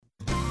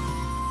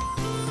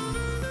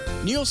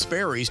Neil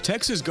Sperry's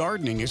Texas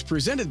Gardening is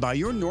presented by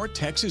your North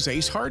Texas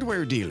Ace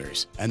Hardware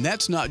dealers. And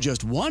that's not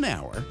just 1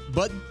 hour,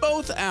 but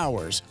both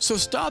hours. So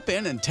stop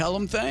in and tell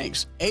them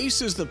thanks.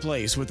 Ace is the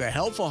place with the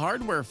helpful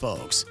hardware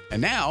folks.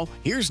 And now,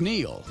 here's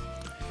Neil.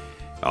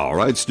 All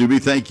right, Stubby,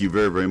 thank you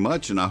very, very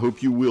much, and I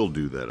hope you will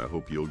do that. I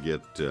hope you'll get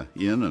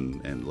in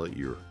and let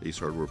your Ace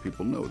Hardware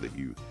people know that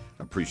you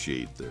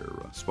appreciate their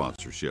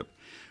sponsorship.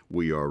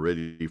 We are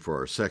ready for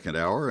our second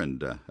hour,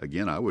 and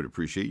again, I would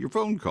appreciate your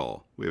phone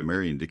call. We have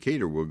Mary in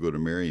Decatur. We'll go to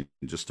Mary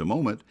in just a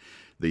moment.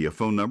 The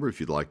phone number, if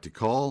you'd like to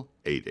call,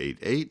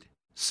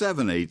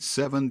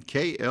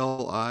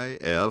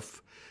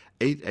 888-787-KLIF,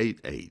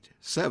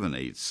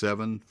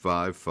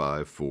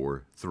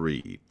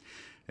 888-787-5543.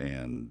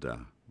 And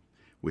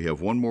we have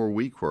one more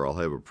week where I'll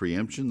have a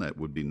preemption. That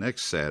would be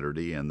next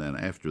Saturday, and then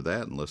after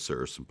that, unless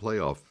there are some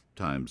playoff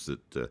times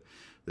that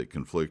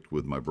conflict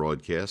with my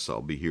broadcasts,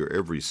 I'll be here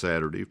every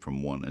Saturday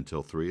from 1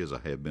 until 3, as I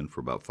have been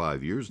for about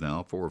 5 years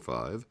now, 4 or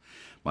 5.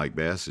 Mike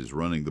Bass is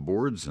running the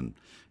boards and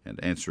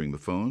answering the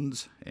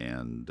phones,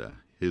 and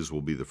his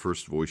will be the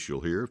first voice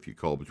you'll hear if you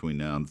call between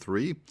now and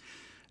 3,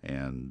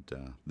 and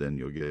then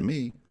you'll get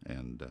me.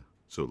 And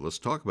so let's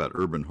talk about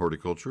urban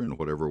horticulture in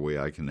whatever way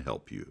I can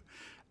help you.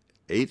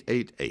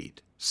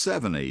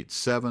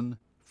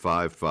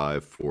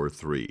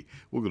 888-787-5543.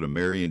 We'll go to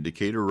Mary in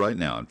Decatur right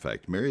now. In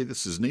fact, Mary,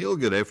 this is Neil.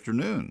 Good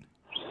afternoon.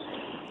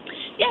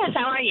 Yes,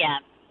 how are you?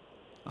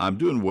 I'm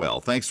doing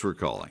well. Thanks for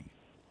calling.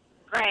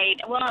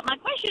 Great. Well, my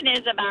question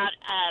is about,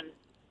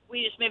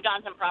 we just moved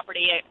on some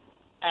property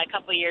a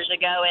couple years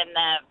ago, and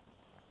the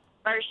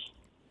first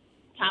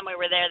time we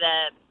were there,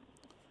 the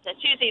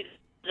two seasons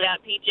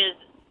about peaches,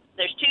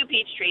 there's 2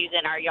 peach trees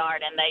in our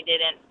yard, and they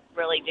didn't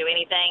really do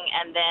anything.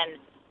 And then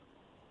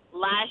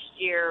last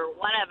year,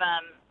 one of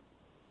them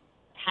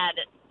had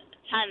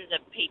tons of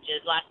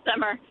peaches last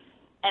summer,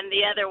 and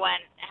the other one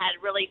had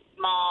really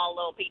small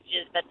little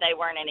peaches, but they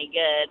weren't any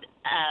good.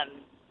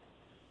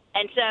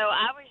 And so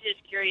I was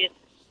just curious.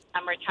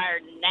 I'm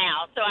retired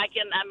now, so I'm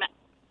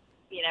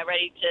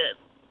ready to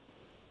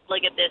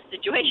look at this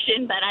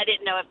situation, but I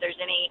didn't know if there's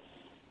any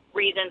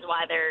reasons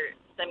why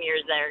some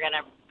years they're going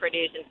to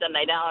produce and some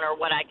they don't, or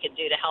what I could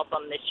do to help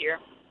them this year.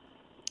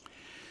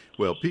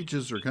 Well,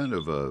 peaches are kind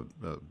of a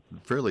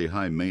fairly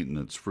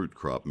high-maintenance fruit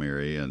crop,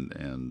 Mary,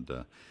 and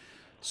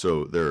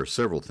so there are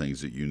several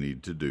things that you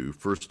need to do.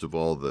 First of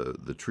all,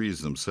 the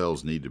trees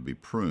themselves need to be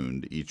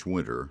pruned each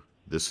winter.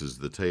 This is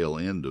the tail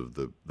end of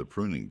the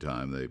pruning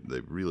time.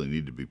 They really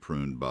need to be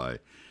pruned by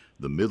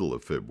the middle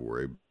of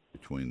February,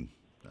 between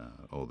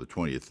the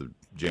 20th of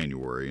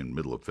January and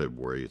middle of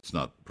February. It's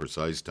not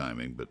precise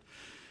timing, but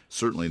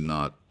certainly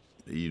not.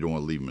 You don't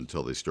want to leave them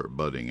until they start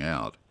budding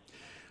out.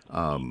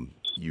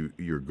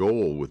 Your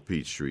goal with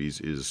peach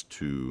trees is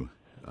to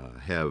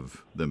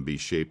have them be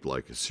shaped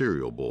like a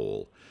cereal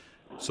bowl,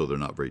 so they're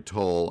not very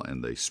tall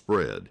and they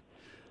spread.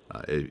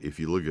 If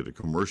you look at a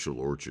commercial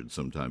orchard,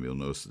 sometime you'll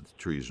notice that the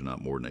trees are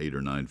not more than 8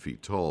 or 9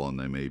 feet tall, and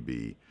they may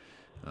be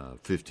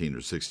 15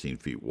 or 16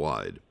 feet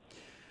wide.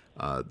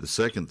 The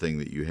second thing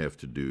that you have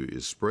to do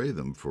is spray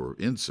them for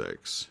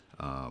insects,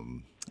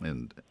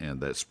 and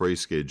that spray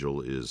schedule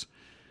is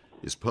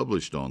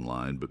published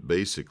online, but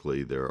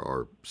basically there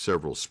are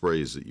several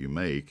sprays that you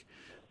make.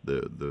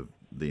 The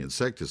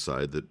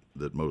insecticide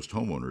that most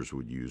homeowners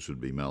would use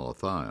would be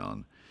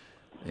malathion,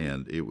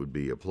 and it would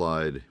be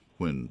applied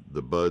when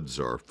the buds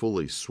are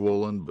fully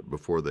swollen, but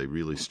before they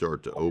really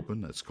start to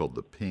open. That's called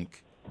the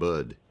pink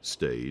bud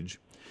stage.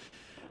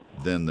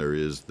 Then there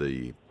is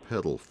the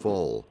petal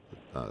fall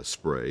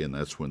spray, and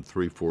that's when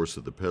 3/4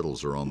 of the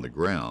petals are on the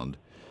ground.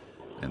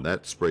 And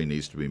that spray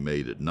needs to be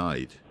made at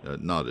night,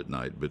 not at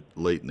night, but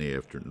late in the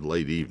afternoon,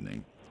 late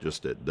evening,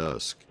 just at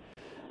dusk,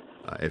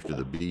 after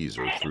the bees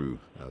are through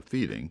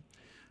feeding,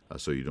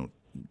 so you don't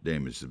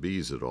damage the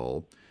bees at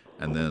all.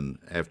 And then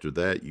after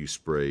that, you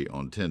spray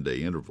on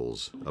 10-day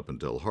intervals up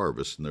until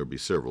harvest, and there'll be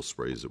several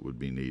sprays that would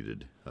be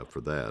needed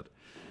for that.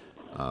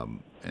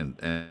 And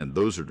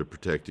those are to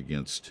protect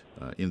against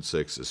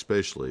insects,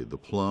 especially the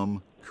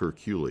plum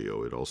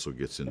curculio. It also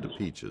gets into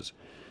peaches.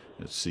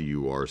 It's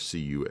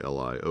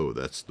curculio.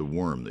 That's the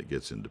worm that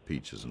gets into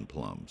peaches and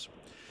plums.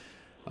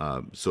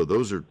 So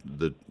those are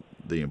the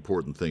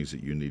important things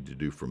that you need to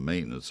do for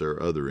maintenance. There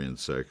are other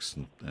insects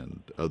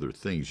and other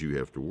things you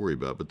have to worry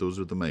about, but those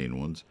are the main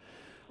ones.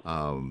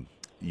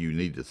 You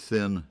need to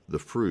thin the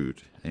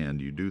fruit,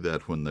 and you do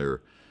that when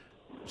they're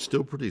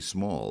still pretty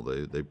small.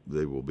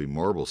 They will be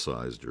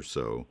marble-sized or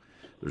so.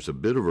 There's a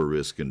bit of a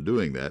risk in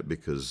doing that,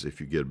 because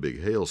if you get a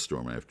big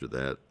hailstorm after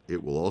that,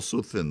 it will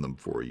also thin them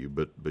for you,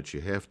 but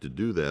you have to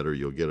do that or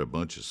you'll get a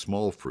bunch of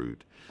small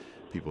fruit.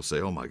 People say,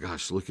 oh my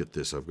gosh, look at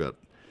this. I've got,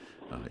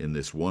 in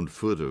this 1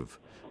 foot of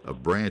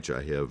branch,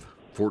 I have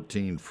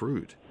 14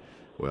 fruit.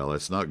 Well,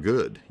 that's not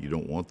good. You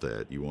don't want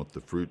that. You want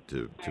the fruit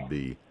to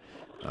be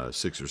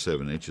 6 or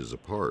 7 inches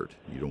apart.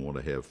 You don't want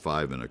to have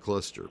 5 in a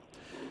cluster.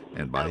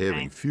 And by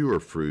having fewer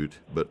fruit,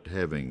 but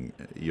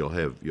you'll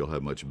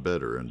have much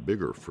better and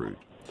bigger fruit.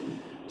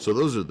 So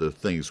those are the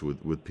things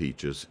with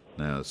peaches.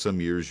 Now,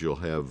 some years you'll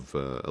have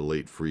a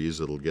late freeze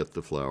that'll get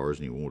the flowers,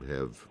 and you won't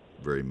have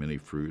very many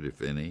fruit,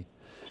 if any.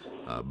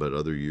 But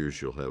other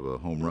years you'll have a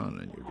home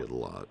run and you'll get a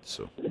lot.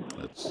 So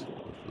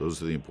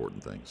those are the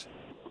important things.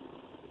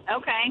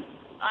 Okay.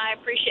 I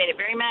appreciate it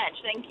very much.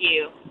 Thank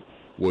you.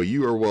 Well,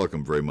 you are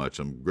welcome very much.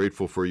 I'm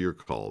grateful for your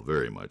call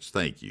very much.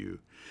 Thank you.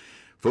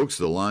 Folks,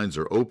 the lines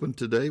are open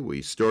today.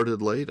 We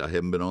started late. I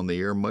haven't been on the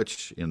air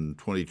much in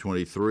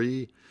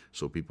 2023,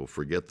 so people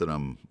forget that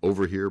I'm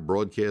over here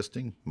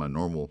broadcasting. My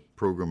normal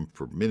program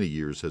for many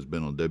years has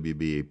been on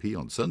WBAP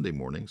on Sunday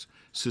mornings,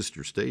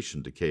 sister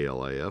station to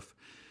KLIF.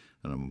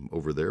 And I'm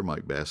over there.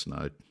 Mike Bass and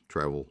I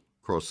travel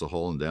across the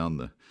hall and down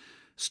the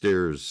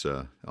stairs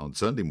on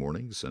Sunday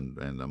mornings, and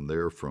I'm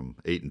there from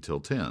 8 until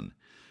 10.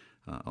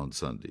 On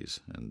Sundays,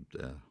 and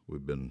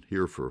we've been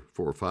here for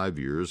 4 or 5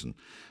 years, and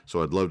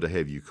so I'd love to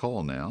have you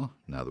call now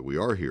that we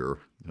are here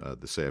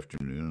this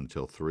afternoon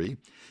until 3,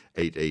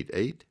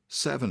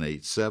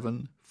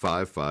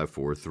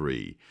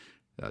 888-787-5543.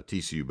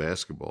 TCU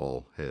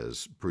basketball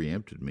has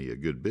preempted me a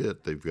good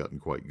bit. They've gotten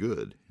quite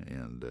good,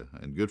 and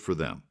good for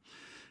them.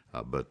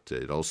 But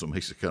it also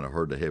makes it kind of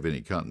hard to have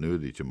any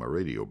continuity to my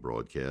radio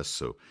broadcast,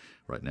 so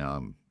right now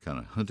I'm kind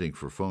of hunting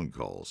for phone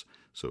calls.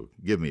 So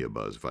give me a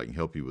buzz if I can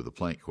help you with a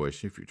plant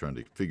question, if you're trying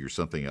to figure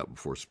something out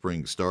before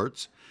spring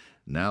starts.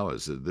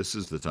 This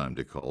is the time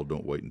to call.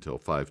 Don't wait until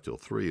 5 till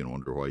 3 and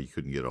wonder why you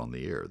couldn't get on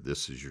the air.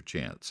 This is your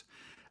chance.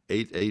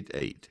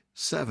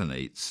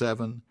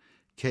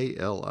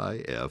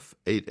 888-787-KLIF,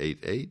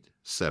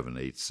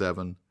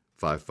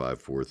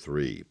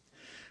 888-787-5543.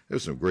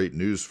 There's some great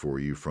news for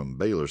you from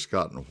Baylor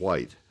Scott and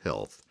White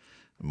Health.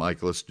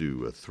 Mike, let's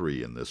do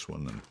 3 in this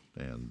one,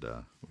 and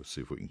we'll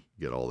see if we can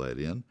get all that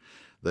in.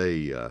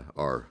 They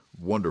are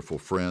wonderful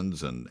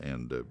friends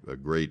and a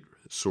great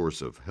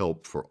source of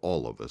help for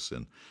all of us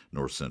in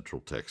north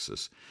central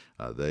Texas.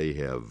 They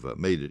have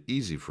made it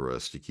easy for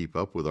us to keep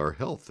up with our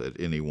health at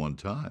any one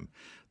time.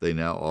 They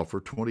now offer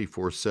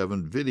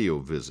 24/7 video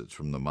visits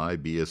from the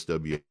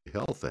MyBSW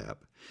Health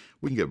app.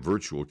 We can get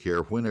virtual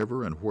care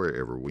whenever and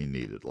wherever we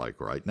need it,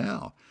 like right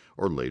now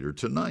or later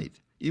tonight,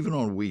 even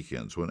on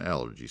weekends when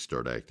allergies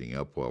start acting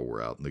up while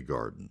we're out in the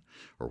garden,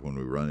 or when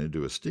we run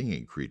into a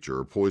stinging creature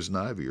or poison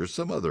ivy or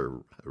some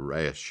other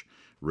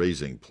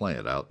rash-raising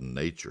plant out in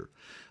nature.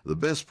 The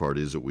best part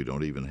is that we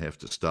don't even have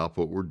to stop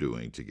what we're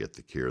doing to get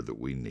the care that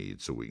we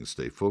need, so we can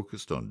stay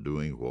focused on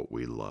doing what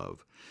we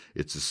love.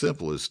 It's as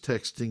simple as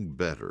texting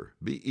BETTER,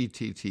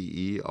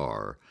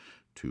 BETTER,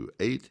 to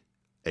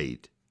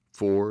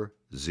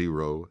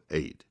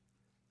 88408.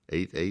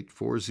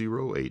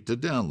 88408 to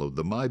download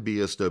the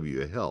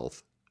MyBSW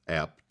Health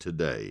app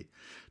today.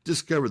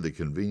 Discover the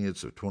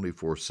convenience of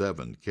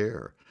 24/7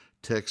 care.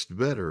 Text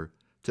BETTER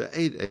to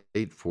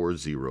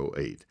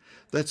 88408.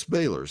 That's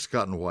Baylor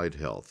Scott and White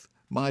Health,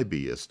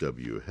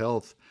 MyBSW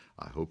Health.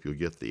 I hope you'll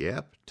get the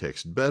app.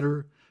 Text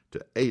BETTER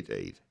to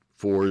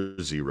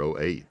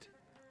 88408.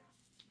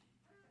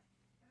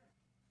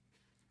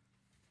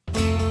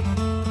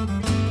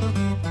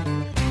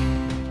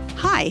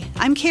 Hi,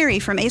 I'm Carrie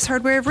from Ace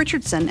Hardware of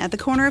Richardson at the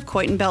corner of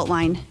Coit and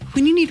Beltline.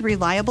 When you need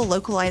reliable,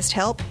 localized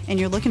help and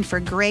you're looking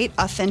for great,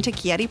 authentic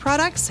Yeti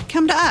products,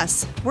 come to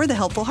us. We're the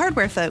helpful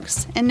hardware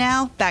folks. And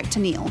now, back to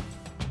Neil.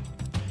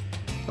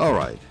 All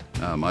right.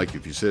 Mike,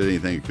 if you said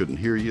anything, I couldn't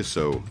hear you,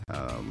 so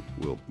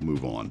we'll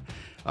move on.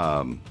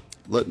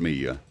 Let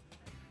me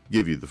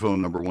give you the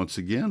phone number once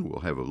again.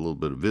 We'll have a little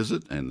bit of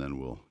visit, and then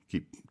we'll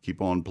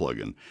keep on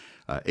plugging.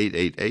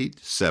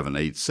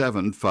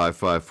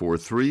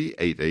 888-787-5543,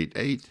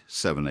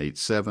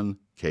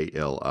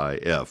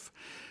 888-787-KLIF.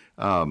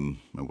 And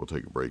we'll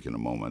take a break in a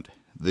moment.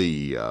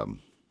 The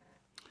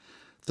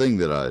thing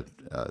that I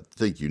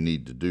think you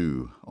need to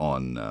do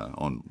on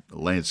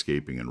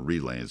landscaping and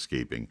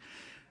re-landscaping,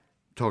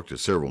 talked to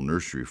several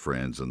nursery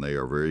friends, and they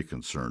are very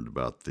concerned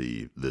about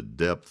the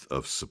depth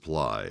of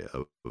supply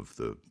of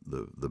the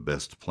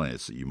best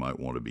plants that you might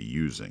want to be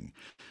using,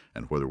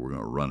 and whether we're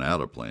going to run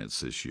out of plants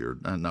this year.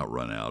 Not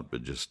run out,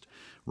 but just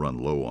run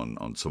low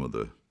on some of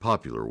the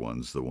popular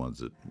ones, the ones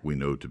that we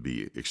know to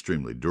be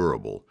extremely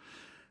durable,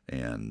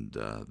 and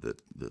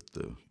that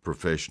the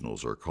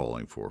professionals are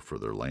calling for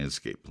their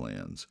landscape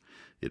plans.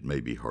 It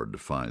may be hard to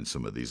find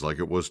some of these like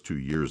it was 2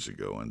 years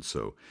ago, and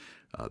so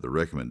the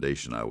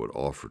recommendation I would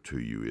offer to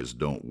you is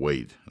don't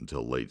wait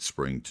until late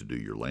spring to do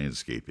your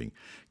landscaping.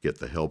 Get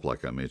the help,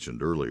 like I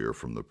mentioned earlier,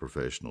 from the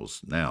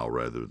professionals now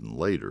rather than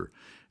later,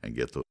 and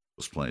get those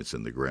plants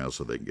in the ground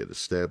so they can get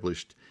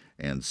established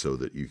and so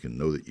that you can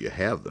know that you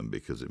have them,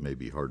 because it may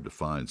be hard to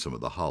find some of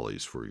the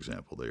hollies, for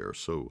example. They are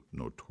so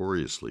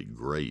notoriously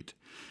great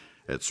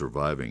at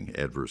surviving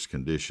adverse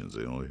conditions.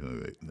 The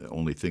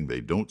only thing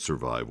they don't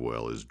survive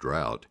well is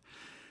drought.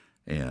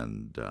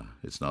 And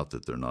it's not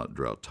that they're not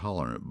drought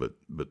tolerant, but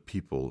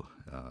people,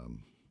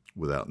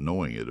 without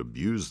knowing it,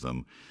 abuse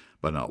them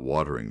by not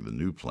watering the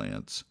new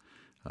plants.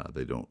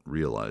 They don't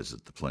realize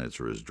that the plants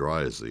are as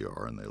dry as they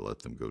are, and they let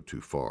them go too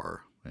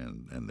far.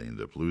 and they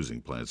ended up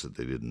losing plants that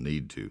they didn't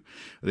need to.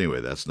 But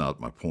anyway, that's not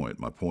my point.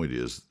 My point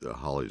is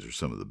hollies are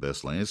some of the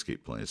best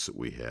landscape plants that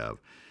we have,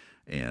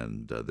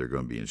 and they're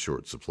going to be in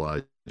short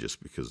supply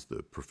just because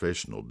the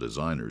professional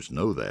designers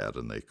know that,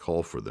 and they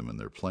call for them in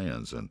their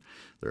plans, and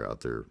they're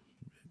out there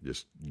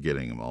just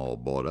getting them all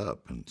bought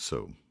up. And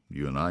so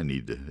you and I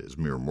need to, as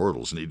mere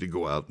mortals, need to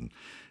go out and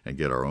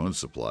get our own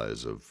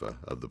supplies of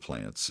the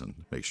plants and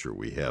make sure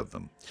we have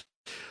them.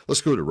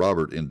 Let's go to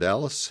Robert in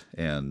Dallas,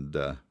 and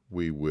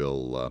we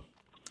will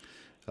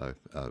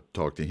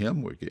talk to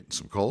him. We're getting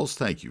some calls.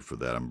 Thank you for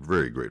that. I'm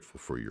very grateful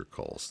for your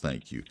calls.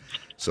 Thank you.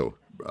 So,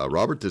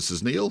 Robert, this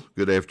is Neil.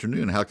 Good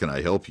afternoon. How can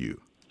I help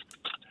you?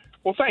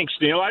 Well, thanks,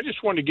 Neil. I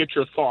just wanted to get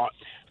your thought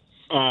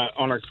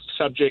on a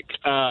subject.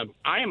 I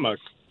am a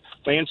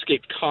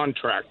landscape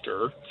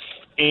contractor,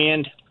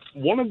 and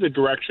one of the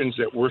directions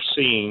that we're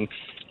seeing,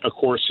 of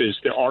course, is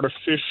the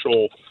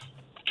artificial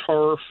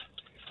turf.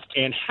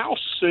 And how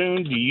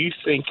soon do you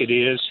think it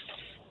is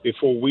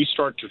before we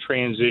start to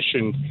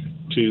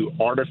transition to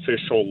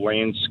artificial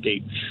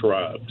landscape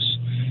shrubs?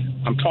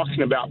 I'm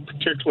talking about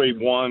particularly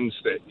ones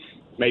that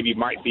maybe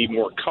might be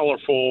more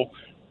colorful,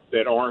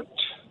 that aren't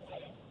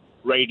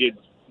rated.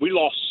 We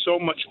lost so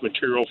much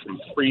material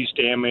from freeze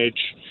damage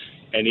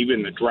and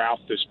even the drought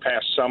this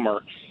past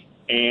summer.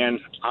 And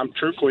I'm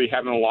truthfully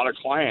having a lot of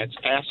clients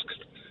ask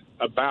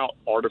about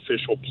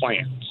artificial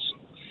plants.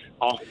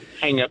 I'll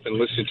hang up and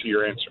listen to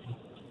your answer.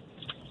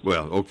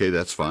 Well, okay,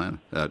 that's fine.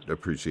 I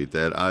appreciate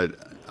that.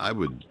 I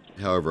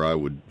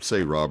would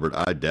say, Robert,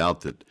 I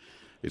doubt that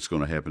it's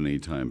going to happen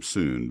anytime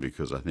soon,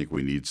 because I think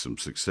we need some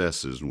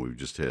successes, and we've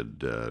just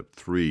had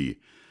 3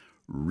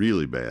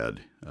 really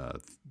bad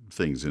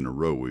things in a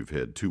row. We've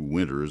had 2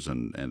 winters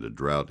and a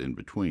drought in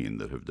between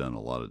that have done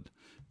a lot of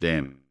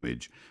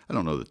damage. I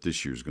don't know that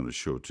this year's going to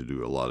show to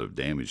do a lot of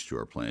damage to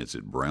our plants.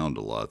 It browned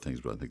a lot of things,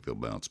 but I think they'll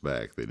bounce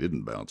back. They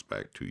didn't bounce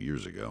back 2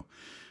 years ago,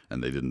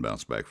 and they didn't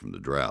bounce back from the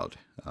drought.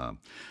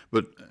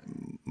 But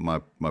my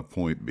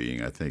point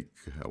being, I think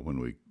when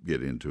we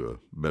get into a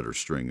better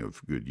string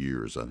of good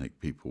years, I think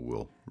people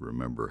will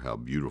remember how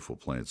beautiful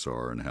plants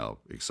are and how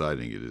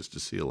exciting it is to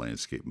see a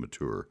landscape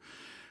mature,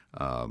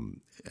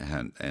 and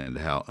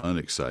how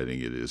unexciting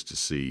it is to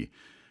see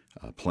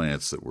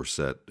plants that were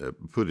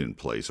put in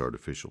place,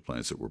 artificial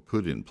plants that were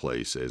put in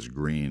place as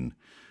green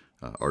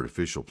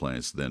artificial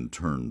plants, then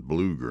turned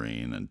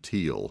blue-green and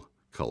teal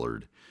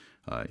colored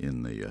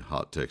in the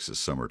hot Texas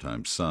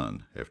summertime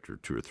sun after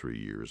 2 or 3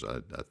 years,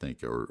 I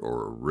think, or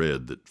a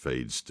red that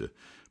fades to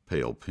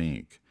pale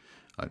pink.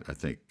 I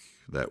think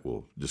that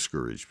will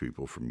discourage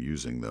people from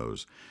using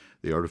those.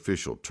 The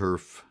artificial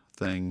turf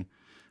thing,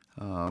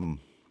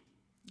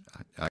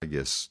 I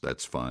guess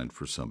that's fine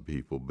for some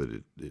people, but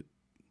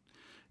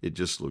it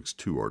just looks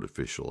too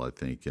artificial, I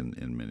think,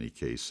 in many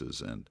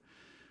cases. And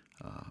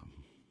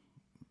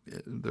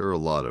there are a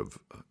lot of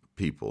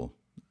people,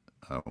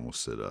 I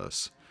almost said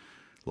us,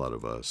 a lot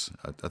of us.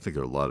 I think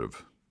there are a lot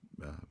of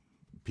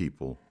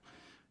people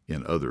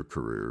in other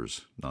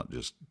careers, not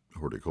just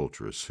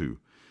horticulturists, who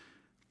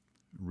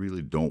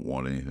really don't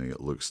want anything that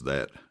looks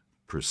that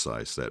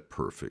precise, that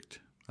perfect.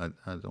 I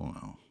don't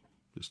know.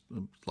 Just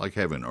like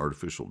having an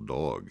artificial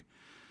dog.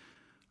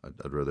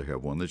 I'd rather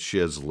have one that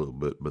sheds a little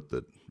bit, but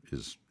that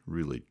is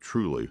really,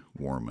 truly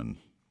warm and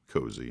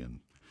cozy, and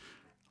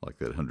like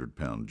that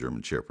 100-pound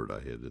German Shepherd I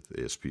had at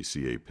the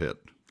SPCA Pet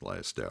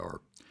last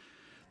hour.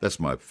 That's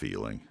my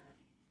feeling.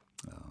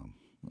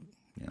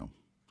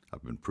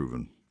 I've been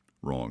proven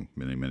wrong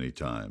many, many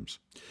times.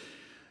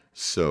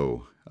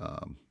 So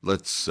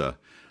let's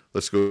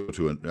go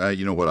to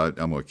you know what?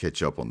 I'm going to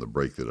catch up on the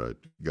break that I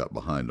got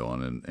behind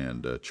on,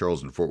 and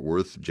Charles in Fort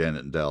Worth,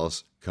 Janet in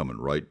Dallas, coming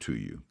right to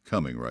you.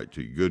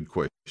 Good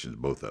questions,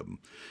 both of them.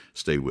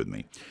 Stay with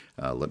me.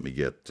 Let me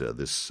get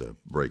this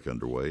break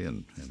underway,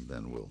 and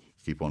then we'll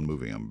keep on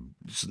moving.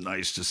 It's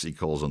nice to see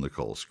calls on the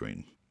call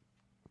screen.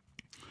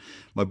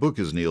 My book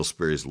is Neil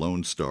Sperry's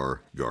Lone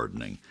Star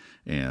Gardening,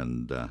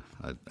 and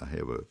I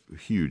have a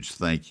huge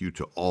thank you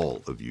to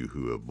all of you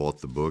who have bought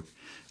the book.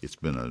 It's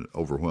been an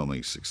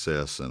overwhelming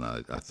success, and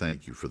I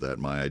thank you for that.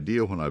 My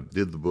idea when I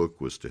did the book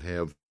was to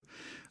have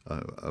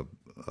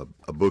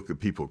a book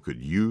that people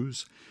could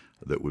use,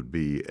 that would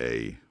be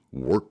a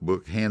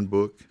workbook,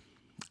 handbook,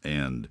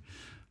 and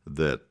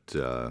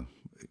that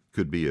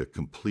could be a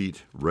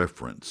complete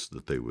reference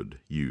that they would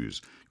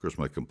use. Of course,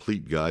 my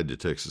complete guide to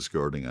Texas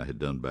gardening I had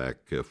done back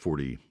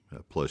 40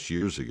 plus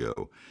years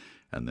ago,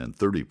 and then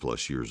 30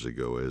 plus years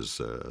ago as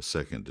a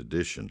second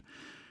edition.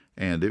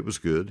 And it was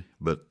good,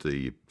 but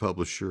the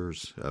publisher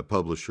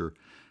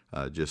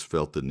just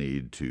felt the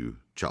need to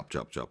chop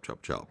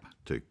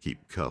to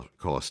keep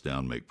costs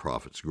down, make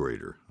profits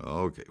greater.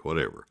 Okay,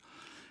 whatever.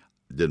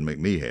 It didn't make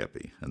me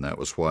happy, and that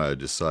was why I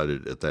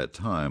decided at that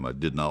time I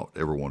did not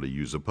ever want to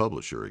use a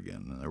publisher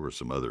again. And there were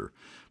some other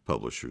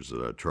publishers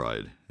that I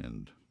tried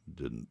and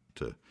didn't.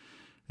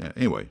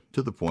 Anyway,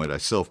 to the point, I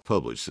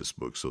self-published this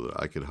book so that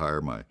I could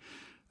hire my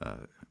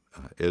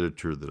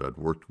editor that I'd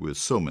worked with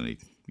so many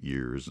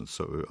years, and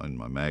so in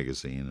my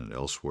magazine and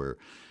elsewhere,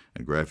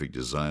 and graphic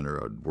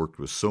designer. I'd worked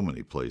with so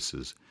many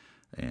places,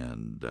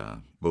 and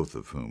both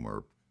of whom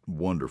are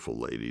wonderful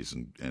ladies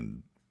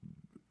and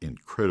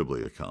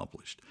incredibly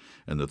accomplished.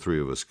 And the three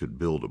of us could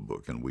build a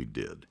book, and we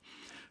did.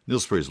 Neil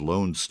Sperry's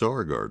Lone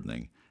Star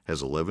Gardening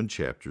has 11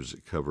 chapters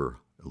that cover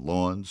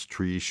lawns,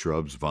 trees,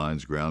 shrubs,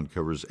 vines, ground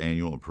covers,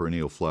 annual and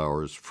perennial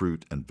flowers,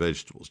 fruit, and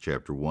vegetables.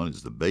 Chapter 1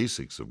 is the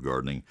basics of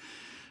gardening.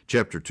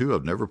 Chapter 2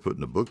 I've never put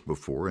in a book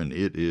before, and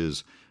it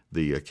is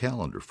the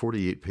calendar,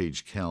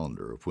 48-page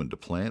calendar of when to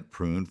plant,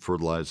 prune,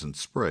 fertilize, and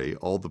spray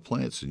all the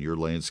plants in your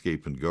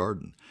landscape and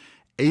garden.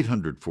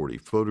 840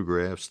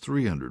 photographs,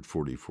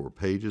 344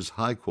 pages,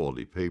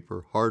 high-quality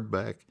paper,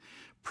 hardback,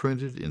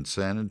 printed in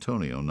San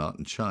Antonio, not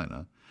in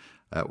China.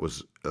 That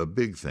was a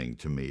big thing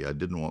to me. I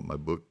didn't want my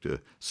book to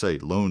say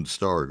Lone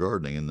Star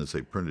Gardening and then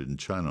say printed in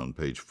China on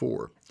page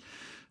 4.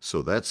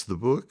 So that's the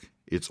book.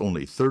 It's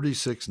only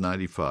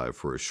 $36.95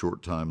 for a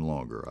short time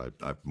longer.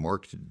 I've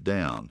marked it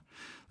down.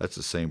 That's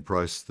the same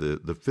price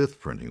the fifth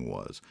printing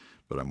was.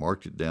 But I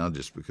marked it down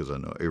just because I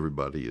know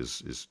everybody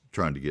is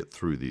trying to get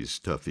through these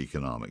tough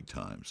economic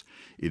times.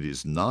 It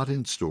is not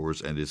in stores,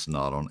 and it's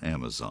not on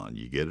Amazon.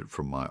 You get it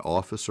from my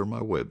office or my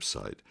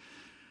website.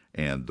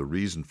 And the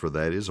reason for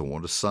that is I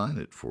want to sign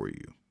it for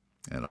you.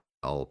 And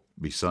I'll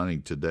be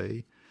signing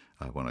today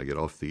when I get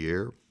off the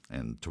air,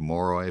 and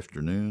tomorrow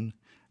afternoon,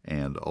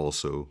 and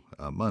also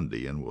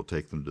Monday, and we'll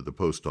take them to the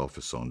post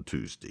office on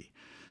Tuesday.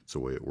 It's the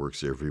way it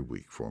works every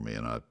week for me,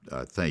 and I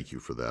thank you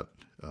for that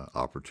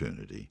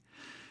opportunity.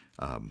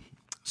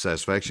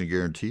 Satisfaction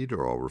guaranteed,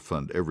 or I'll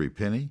refund every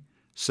penny.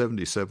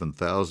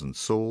 77,000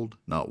 sold,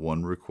 not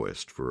one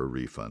request for a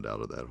refund out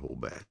of that whole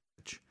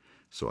batch.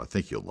 So I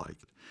think you'll like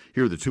it.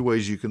 Here are the two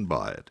ways you can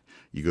buy it.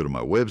 You go to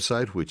my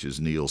website, which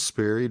is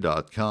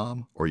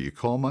neilsperry.com, or you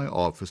call my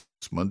office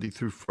Monday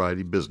through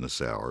Friday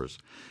business hours.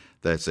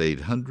 That's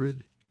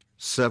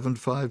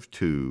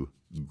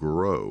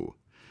 800-752-GROW,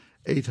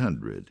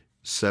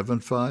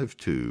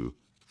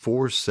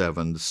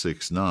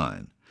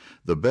 800-752-4769.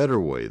 The better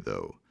way,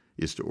 though,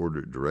 is to order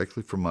it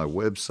directly from my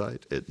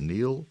website at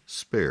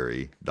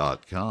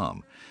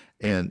neilsperry.com,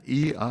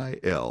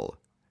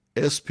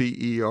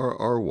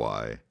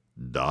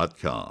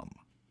 neilsperry.com.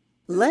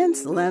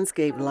 Lentz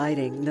Landscape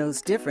Lighting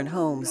knows different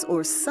homes,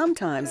 or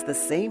sometimes the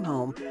same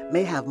home,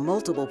 may have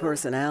multiple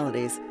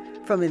personalities.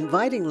 From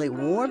invitingly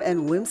warm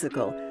and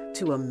whimsical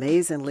to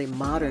amazingly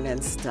modern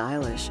and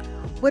stylish.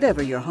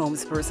 Whatever your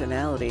home's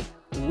personality,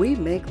 we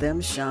make them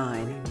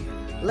shine.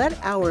 Let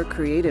our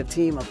creative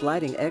team of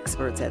lighting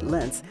experts at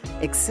Lentz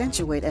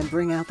accentuate and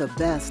bring out the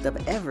best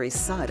of every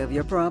side of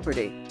your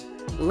property.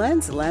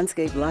 Lentz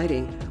Landscape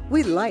Lighting,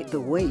 we light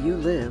the way you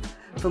live.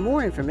 For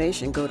more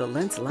information, go to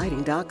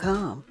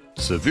lentzlighting.com.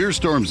 Severe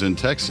storms in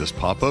Texas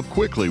pop up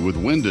quickly with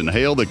wind and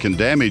hail that can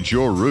damage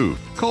your roof.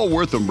 Call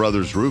Wortham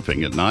Brothers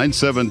Roofing at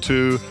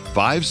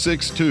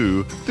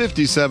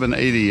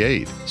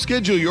 972-562-5788.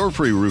 Schedule your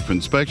free roof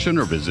inspection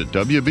or visit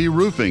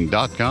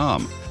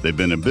wbroofing.com. They've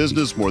been in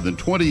business more than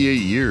 28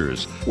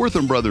 years.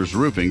 Wortham Brothers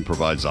Roofing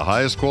provides the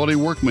highest quality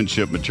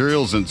workmanship,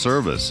 materials, and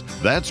service.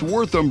 That's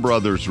Wortham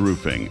Brothers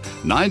Roofing,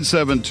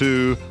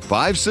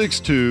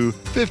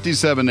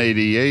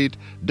 972-562-5788,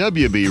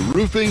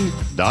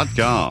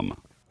 wbroofing.com.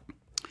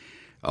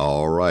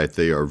 All right,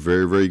 they are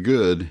very, very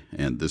good,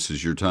 and this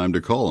is your time to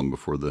call them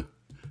before the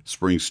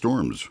spring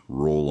storms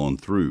roll on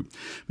through.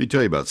 Let me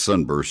tell you about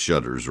Sunburst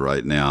Shutters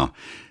right now.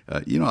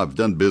 I've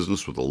done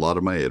business with a lot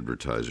of my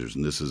advertisers,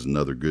 and this is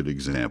another good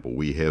example.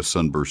 We have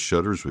Sunburst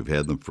Shutters. We've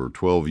had them for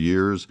 12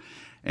 years,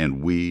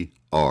 and we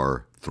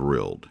are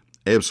thrilled.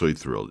 Absolutely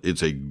thrilled.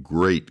 It's a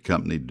great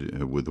company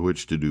with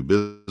which to do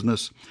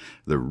business.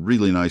 They're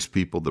really nice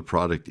people. The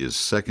product is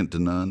second to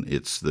none.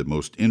 It's the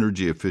most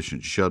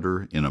energy-efficient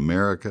shutter in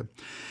America.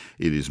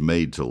 It is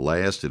made to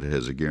last. It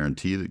has a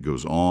guarantee that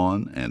goes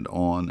on and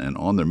on and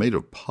on. They're made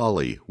of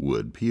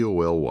polywood,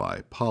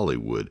 P-O-L-Y,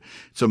 polywood.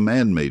 It's a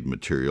man-made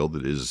material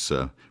that is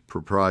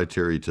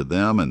proprietary to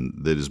them and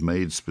that is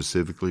made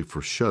specifically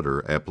for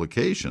shutter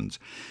applications.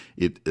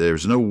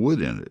 There's no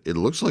wood in it. It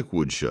looks like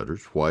wood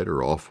shutters, white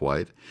or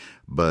off-white,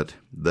 but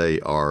they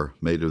are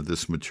made of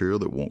this material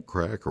that won't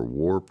crack or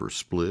warp or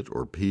split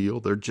or peel.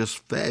 They're just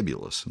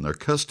fabulous, and they're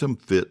custom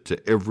fit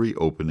to every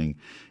opening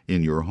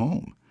in your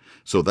home.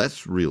 So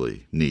that's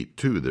really neat,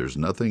 too. There's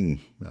nothing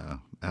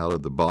out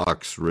of the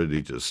box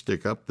ready to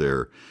stick up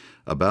there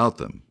about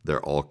them.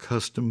 They're all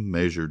custom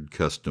measured,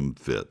 custom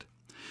fit.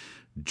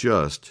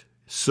 Just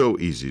so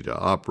easy to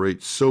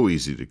operate, so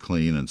easy to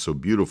clean, and so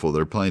beautiful.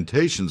 They're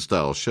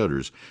plantation-style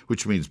shutters,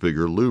 which means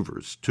bigger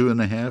louvers,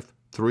 2.5,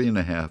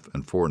 3.5,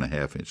 and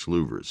 4.5-inch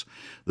louvers.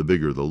 The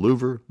bigger the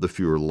louver, the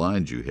fewer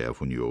lines you have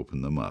when you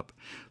open them up.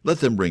 Let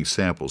them bring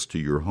samples to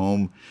your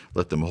home.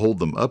 Let them hold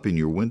them up in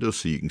your window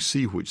so you can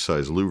see which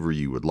size louver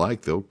you would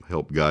like. They'll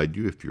help guide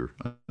you if you're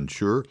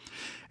unsure.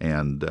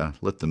 And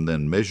let them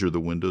then measure the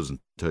windows and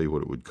tell you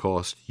what it would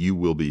cost. You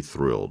will be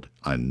thrilled.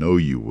 I know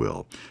you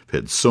will. I've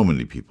had so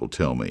many people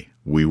tell me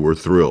we were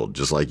thrilled,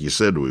 just like you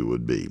said we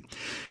would be.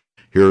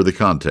 Here are the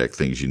contact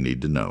things you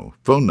need to know.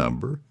 Phone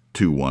number,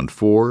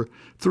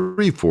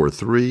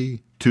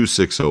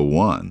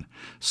 214-343-2601.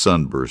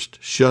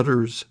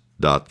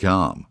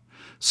 SunburstShutters.com.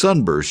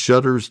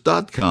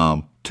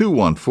 SunburstShutters.com,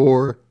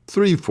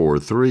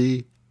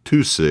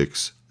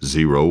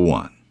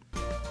 214-343-2601.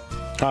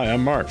 Hi,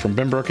 I'm Mark from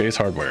Benbrook Ace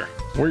Hardware.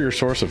 We're your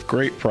source of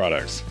great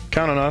products.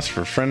 Count on us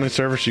for friendly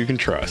service you can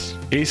trust.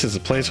 Ace is a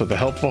place with the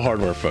helpful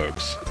hardware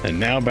folks. And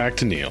now back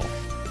to Neil.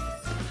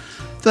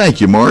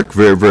 Thank you, Mark,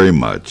 very, very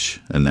much.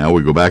 And now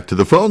we go back to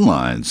the phone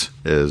lines,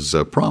 as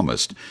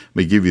promised. Let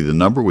me give you the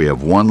number. We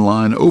have one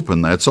line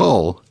open, that's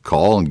all.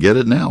 Call and get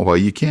it now while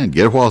you can.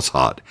 Get it while it's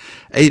hot.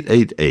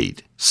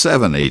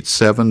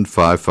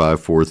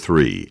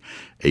 888-787-5543.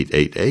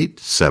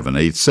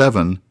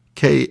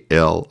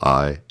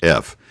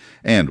 888-787-KLIF.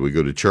 And we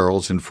go to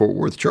Charles in Fort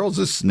Worth. Charles,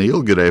 this is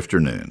Neil. Good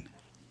afternoon.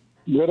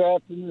 Good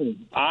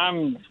afternoon.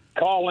 I'm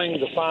calling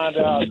to find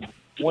out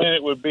when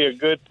it would be a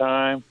good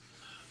time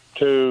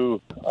to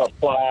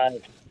apply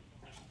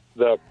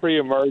the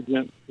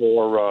pre-emergent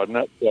for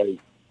nutsedge.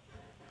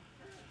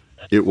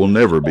 It will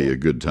never be a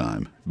good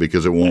time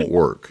because it won't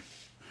work.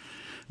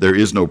 There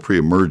is no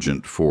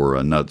pre-emergent for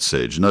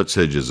nutsedge.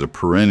 Nutsedge is a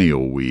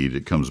perennial weed.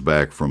 It comes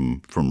back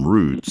from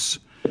roots,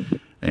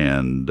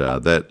 and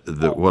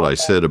what I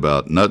said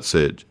about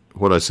nutsedge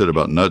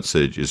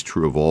is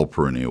true of all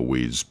perennial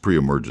weeds.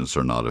 Pre-emergents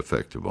are not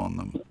effective on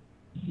them.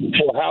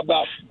 Well, how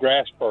about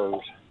grass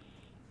burrs?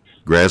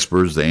 Grass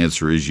burrs, the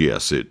answer is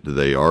yes.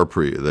 They are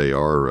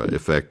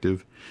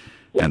effective,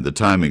 and the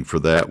timing for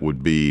that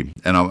would be.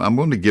 And I'm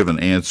going to give an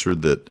answer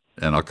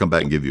and I'll come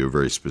back and give you a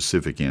very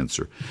specific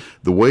answer.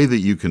 The way that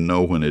you can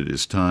know when it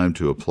is time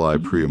to apply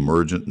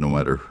pre-emergent, no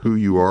matter who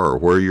you are or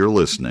where you're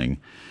listening,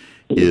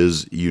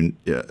 is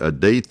a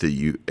date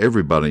that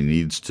everybody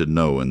needs to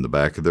know in the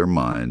back of their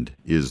mind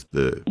is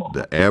the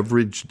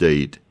average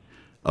date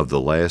of the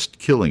last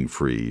killing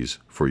freeze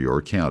for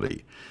your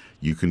county.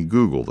 You can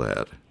Google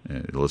that.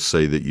 Let's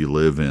say that you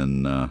live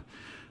in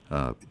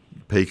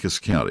Pecos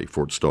County,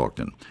 Fort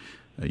Stockton.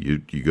 You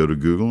go to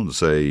Google and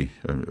say,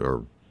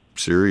 or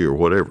Siri or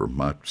whatever.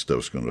 My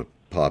stuff's going to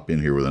pop in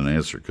here with an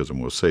answer because I'm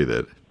going to say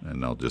that,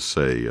 and I'll just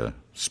say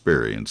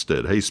Sperry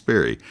instead. Hey,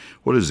 Sperry,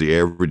 what is the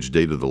average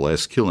date of the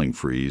last killing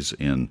freeze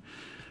in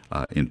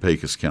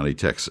Pecos County,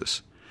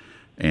 Texas?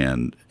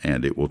 And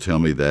it will tell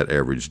me that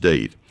average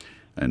date.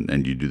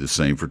 And you do the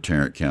same for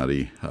Tarrant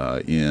County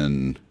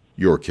in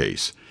your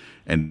case.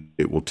 And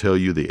it will tell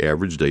you the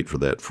average date for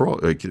that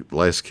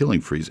last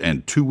killing freeze.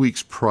 And 2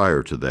 weeks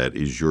prior to that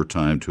is your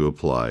time to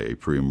apply a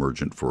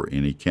pre-emergent for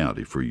any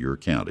county, for your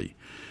county.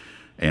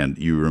 And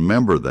you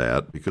remember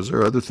that because there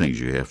are other things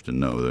you have to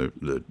know.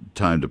 The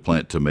time to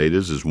plant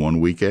tomatoes is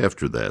 1 week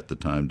after that. The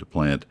time to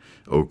plant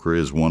okra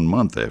is 1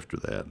 month after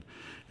that.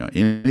 Now,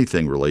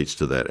 anything relates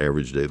to that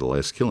average day of the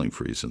last killing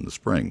freeze in the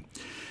spring.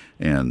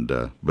 And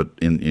but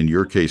in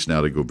your case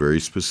now, to go very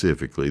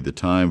specifically, the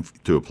time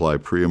to apply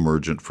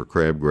pre-emergent for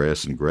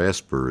crabgrass and grass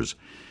burrs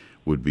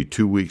would be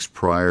 2 weeks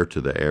prior to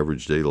the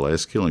average day of the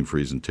last killing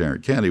freeze in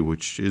Tarrant County,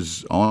 which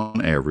is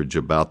on average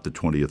about the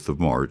 20th of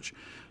March.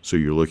 So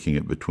you're looking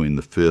at between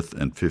the 5th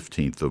and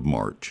 15th of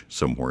March,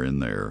 somewhere in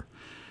there.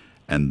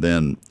 And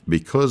then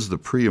because the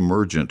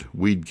pre-emergent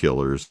weed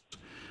killers,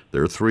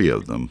 there are 3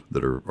 of them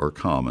that are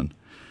common.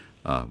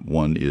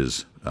 One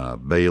is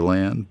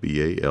Balan,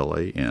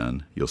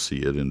 B-A-L-A-N. You'll see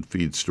it in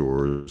feed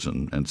stores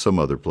and some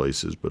other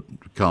places, but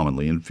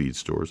commonly in feed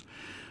stores.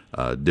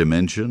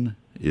 Dimension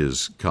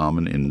is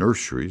common in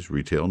nurseries,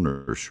 retail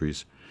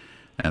nurseries.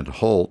 And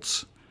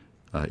Haltz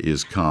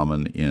is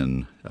common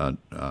in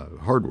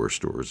hardware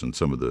stores and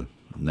some of the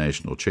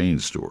national chain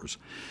stores.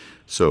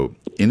 So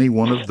any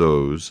one of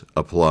those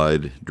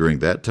applied during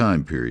that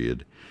time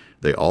period,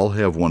 they all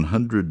have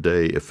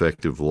 100-day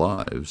effective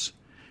lives,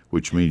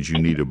 which means you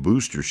need a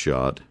booster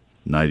shot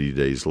 90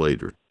 days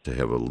later to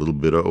have a little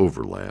bit of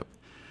overlap.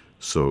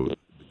 So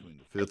between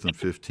the 5th and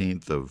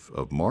 15th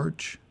of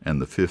March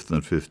and the 5th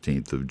and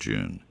 15th of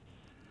June.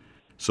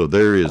 So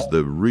there is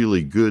the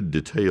really good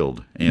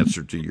detailed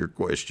answer to your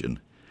question.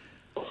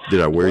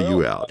 Did I wear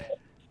you out?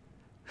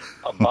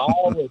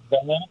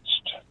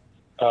 Bio-Advanced.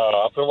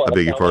 I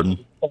beg your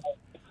pardon?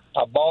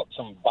 I bought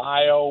some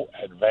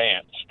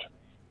Bio-Advanced.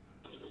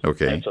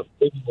 Okay. It's a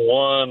big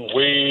one,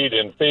 weed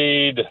and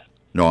feed.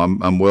 No,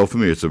 I'm well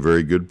familiar. It's a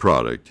very good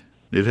product.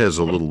 It has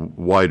a little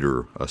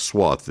wider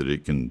swath that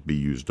it can be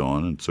used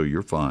on, and so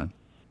you're fine.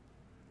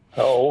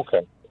 Oh,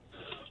 okay.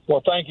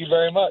 Well, thank you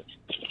very much.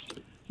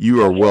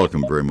 You are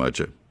welcome very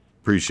much. I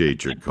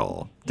appreciate your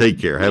call. Take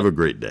care. Have a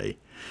great day.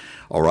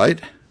 All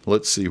right.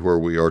 Let's see where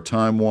we are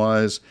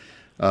time-wise.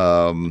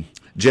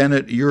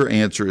 Janet, your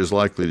answer is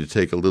likely to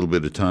take a little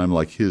bit of time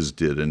like his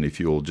did, and if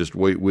you'll just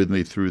wait with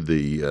me through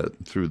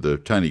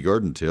the tiny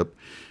garden tip,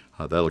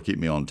 that'll keep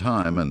me on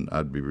time, and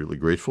I'd be really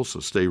grateful, so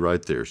stay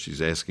right there.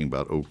 She's asking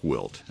about oak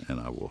wilt, and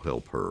I will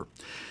help her.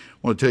 I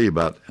want to tell you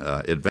about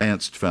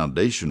advanced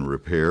foundation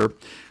repair.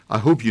 I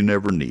hope you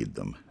never need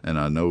them, and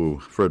I know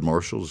Fred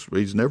Marshall's,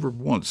 he's never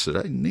once said,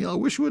 hey, Neil, I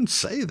wish you wouldn't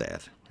say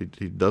that.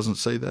 He doesn't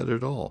say that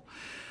at all.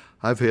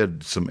 I've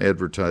had some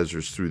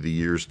advertisers through the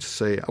years to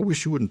say, I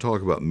wish you wouldn't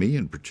talk about me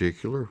in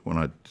particular when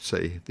I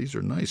say these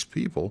are nice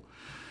people.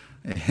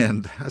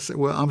 And I say,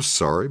 well, I'm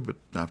sorry, but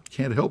I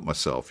can't help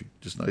myself. You're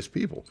just nice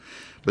people.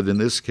 But in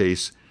this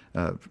case,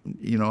 I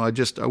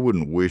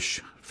wouldn't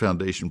wish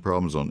foundation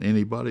problems on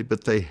anybody,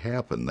 but they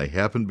happen. They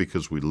happen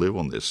because we live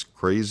on this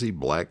crazy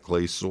black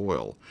clay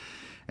soil.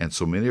 And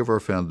so many of our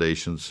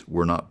foundations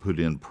were not put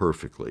in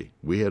perfectly.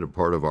 We had a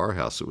part of our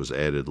house that was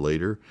added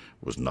later,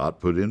 was not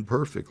put in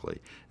perfectly.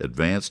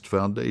 Advanced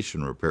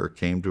Foundation Repair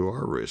came to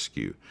our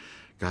rescue.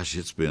 Gosh,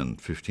 it's been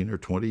 15 or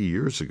 20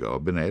 years ago.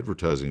 I've been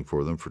advertising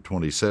for them for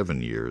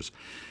 27 years.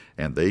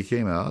 And they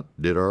came out,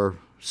 did our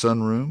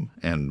sunroom,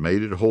 and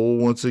made it whole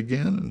once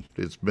again, and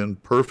it's been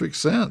perfect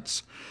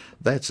since.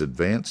 That's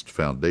Advanced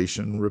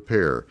Foundation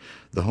Repair.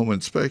 The home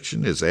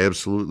inspection is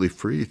absolutely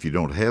free. If you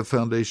don't have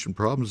foundation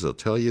problems, they'll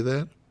tell you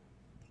that.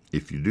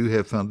 If you do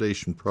have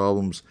foundation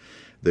problems,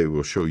 they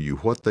will show you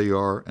what they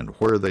are and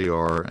where they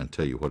are and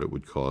tell you what it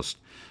would cost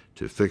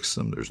to fix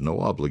them. There's no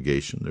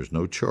obligation. There's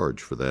no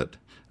charge for that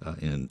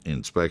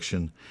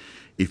inspection.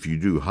 If you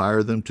do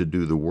hire them to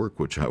do the work,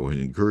 which I would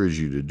encourage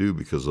you to do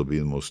because they'll be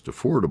the most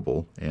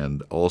affordable,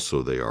 and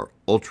also they are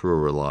ultra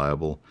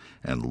reliable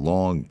and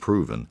long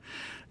proven.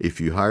 If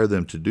you hire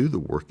them to do the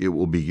work, it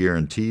will be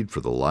guaranteed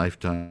for the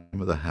lifetime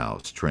of the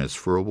house,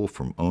 transferable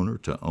from owner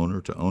to owner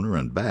to owner,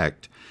 and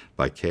backed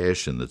by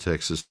cash in the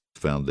Texas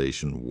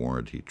Foundation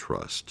Warranty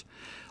Trust.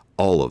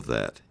 All of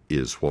that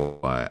is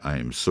why I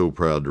am so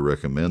proud to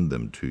recommend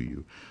them to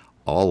you.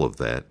 All of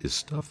that is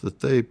stuff that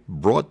they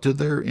brought to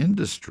their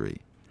industry.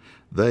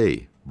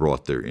 They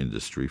brought their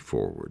industry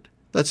forward.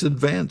 That's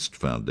Advanced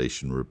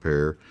Foundation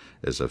Repair.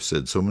 As I've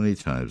said so many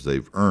times,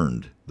 they've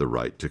earned the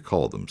right to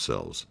call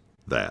themselves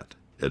that.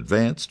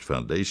 Advanced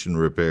Foundation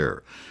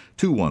Repair,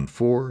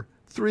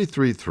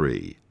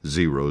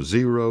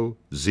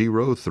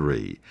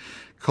 214-333-0003.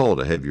 Call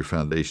to have your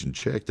foundation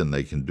checked, and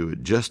they can do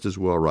it just as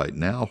well right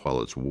now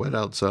while it's wet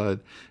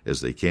outside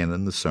as they can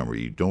in the summer.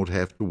 You don't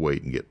have to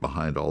wait and get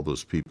behind all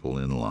those people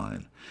in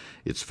line.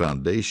 It's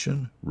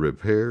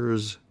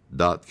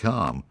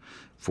foundationrepairs.com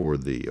for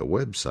the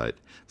website,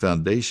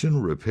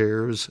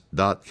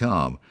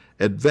 foundationrepairs.com.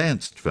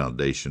 Advanced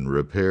Foundation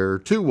Repair,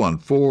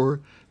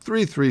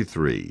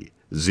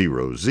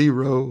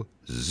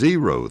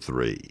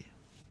 214-333-0003.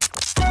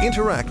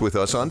 Interact with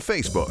us on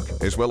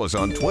Facebook as well as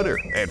on Twitter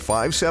at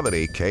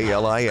 570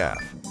 KLIF.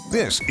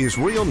 This is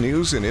Real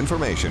News and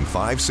Information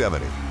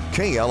 570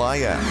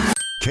 KLIF.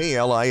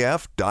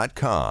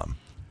 KLIF.com.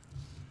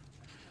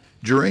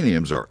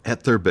 Geraniums are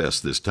at their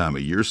best this time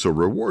of year, so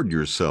reward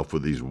yourself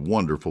with these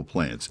wonderful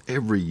plants.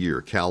 Every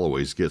year,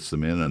 Callaway's gets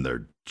them in, and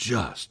they're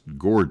just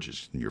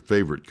gorgeous in your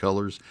favorite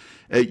colors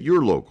at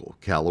your local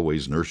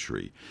Callaway's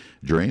nursery.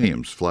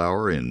 Geraniums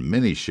flower in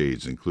many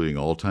shades, including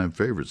all-time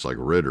favorites like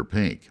red or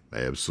pink.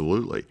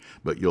 Absolutely.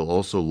 But you'll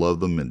also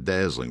love them in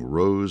dazzling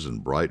rose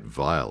and bright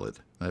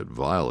violet. That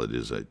violet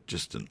is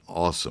just an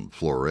awesome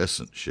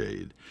fluorescent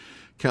shade.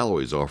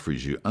 Callaway's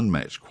offers you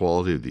unmatched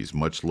quality of these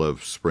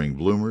much-loved spring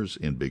bloomers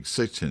in big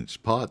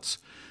 6-inch pots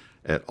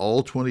at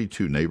all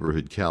 22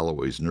 neighborhood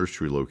Callaway's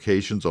nursery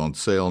locations, on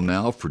sale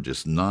now for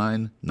just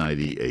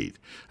 $9.98.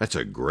 That's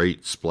a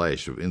great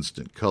splash of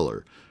instant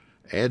color.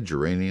 Add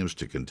geraniums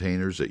to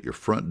containers at your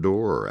front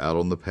door or out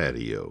on the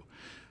patio.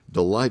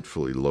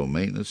 Delightfully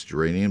low-maintenance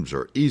geraniums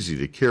are easy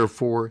to care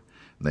for.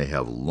 They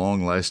have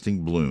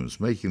long-lasting blooms,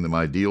 making them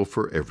ideal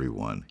for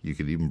everyone. You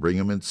could even bring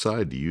them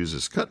inside to use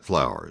as cut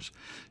flowers.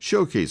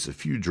 Showcase a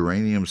few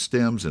geranium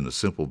stems in a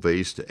simple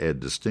vase to add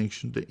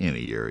distinction to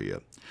any area.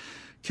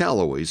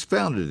 Callaway's,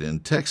 founded in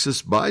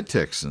Texas by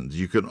Texans.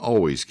 You can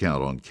always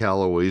count on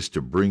Callaway's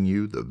to bring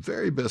you the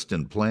very best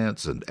in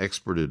plants and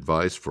expert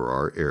advice for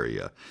our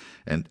area.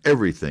 And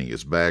everything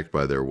is backed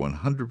by their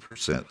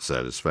 100%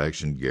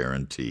 satisfaction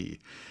guarantee.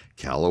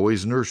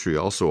 Callaway's Nursery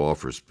also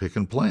offers pick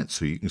and plant,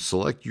 so you can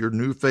select your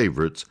new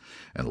favorites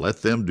and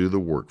let them do the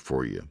work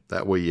for you.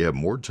 That way you have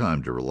more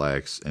time to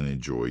relax and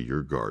enjoy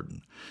your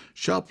garden.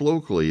 Shop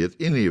locally at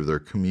any of their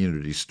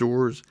community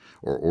stores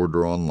or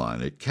order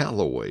online at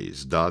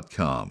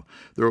Callaways.com.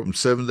 They're open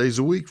 7 days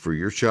a week for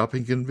your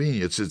shopping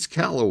convenience. It's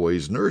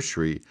Callaway's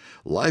Nursery.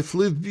 Life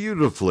lived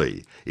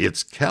beautifully.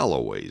 It's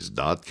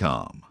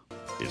Callaways.com.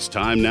 It's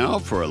time now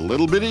for a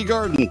little bitty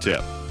garden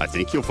tip. I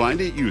think you'll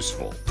find it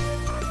useful.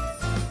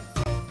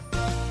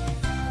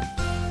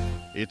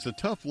 It's a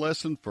tough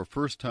lesson for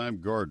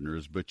first-time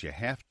gardeners, but you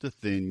have to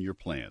thin your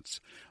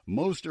plants.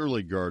 Most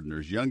early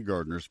gardeners, young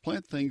gardeners,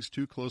 plant things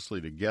too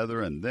closely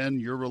together, and then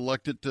you're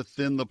reluctant to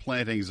thin the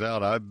plantings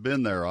out. I've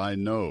been there, I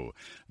know.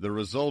 The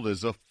result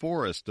is a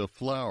forest of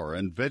flower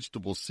and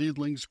vegetable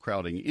seedlings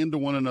crowding into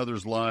one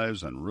another's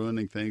lives and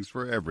ruining things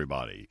for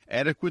everybody.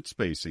 Adequate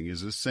spacing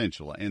is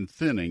essential, and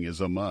thinning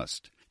is a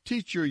must.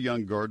 Teach your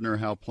young gardener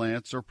how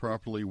plants are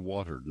properly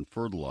watered and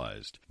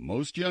fertilized.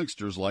 Most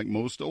youngsters, like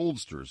most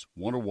oldsters,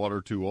 want to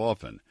water too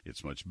often.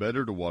 It's much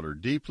better to water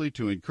deeply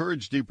to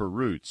encourage deeper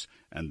roots,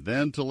 and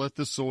then to let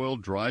the soil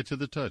dry to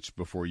the touch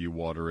before you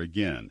water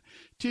again.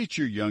 Teach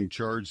your young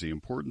charge the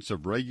importance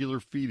of regular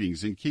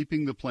feedings in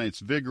keeping the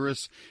plants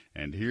vigorous,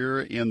 and here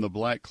in the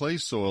black clay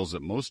soils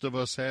that most of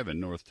us have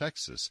in North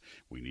Texas,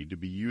 we need to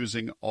be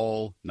using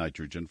all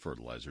nitrogen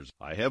fertilizers.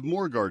 I have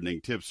more gardening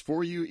tips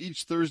for you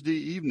each Thursday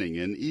evening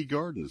in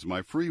eGardens,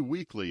 my free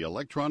weekly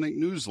electronic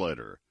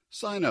newsletter.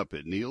 Sign up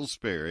at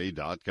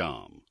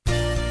neilsperry.com.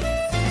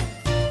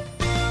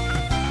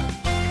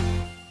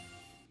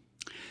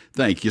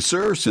 Thank you,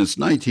 sir. Since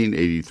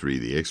 1983,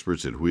 the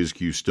experts at Whiz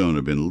Q Stone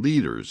have been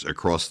leaders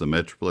across the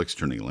Metroplex,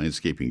 turning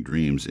landscaping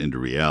dreams into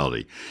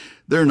reality.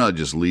 They're not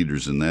just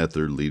leaders in that,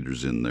 they're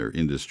leaders in their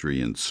industry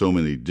in so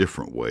many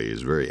different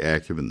ways. Very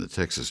active in the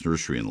Texas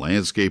Nursery and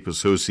Landscape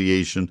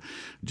Association,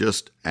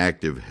 just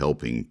active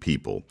helping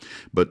people.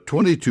 But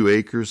 22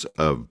 acres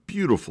of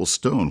beautiful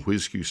stone.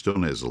 Whiz Q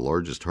Stone has the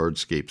largest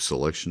hardscape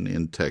selection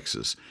in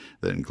Texas.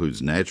 That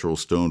includes natural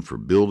stone for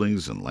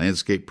buildings and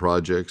landscape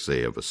projects.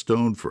 They have a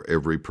stone for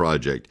every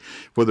project,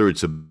 whether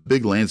it's a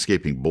big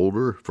landscaping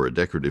boulder for a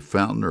decorative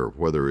fountain or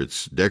whether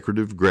it's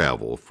decorative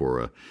gravel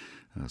for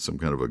some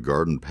kind of a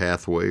garden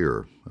pathway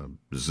or a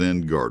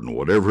Zen garden,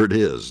 whatever it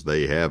is,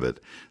 they have it.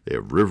 They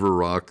have river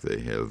rock, they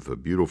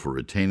have beautiful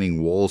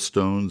retaining wall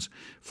stones,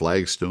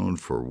 flagstone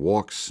for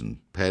walks and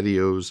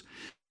patios.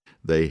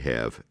 They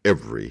have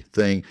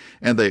everything,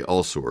 and they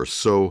also are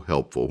so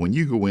helpful. When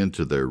you go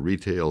into their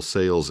retail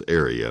sales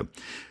area,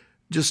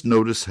 just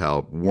notice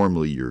how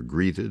warmly you're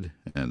greeted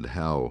and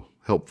how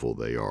helpful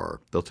they are.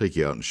 They'll take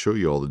you out and show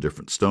you all the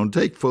different stone.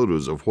 Take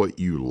photos of what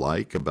you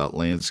like about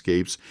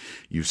landscapes.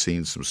 You've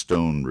seen some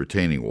stone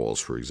retaining walls,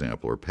 for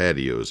example, or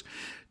patios.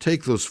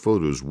 Take those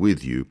photos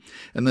with you,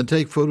 and then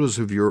take photos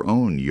of your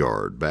own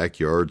yard,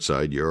 backyard,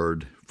 side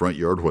yard, front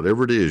yard,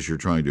 whatever it is you're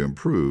trying to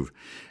improve,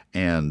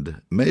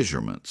 and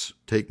measurements.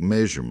 Take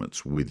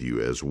measurements with you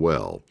as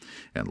well,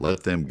 and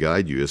let them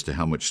guide you as to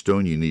how much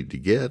stone you need to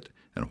get,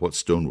 and what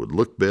stone would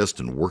look best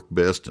and work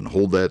best and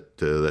hold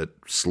that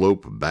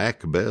slope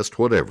back best,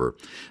 whatever.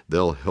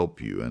 They'll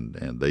help you,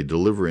 and they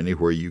deliver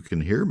anywhere you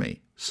can hear me.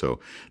 So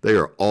they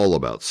are all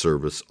about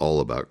service, all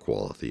about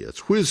quality.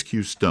 It's Whiz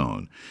Q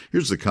Stone.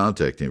 Here's the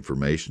contact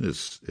information.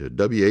 It's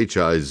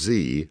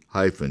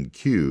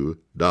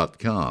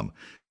WHIZ-Q.com.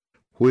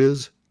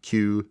 Whiz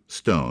Q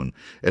Stone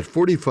at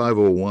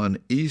 4501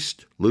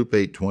 East, Loop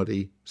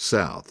 820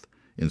 South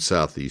in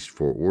Southeast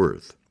Fort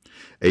Worth.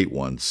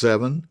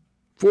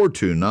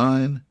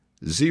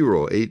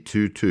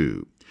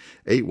 817-429-0822.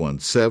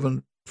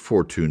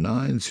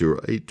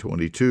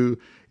 817-429-0822.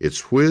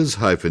 It's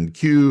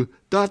whiz-q.com,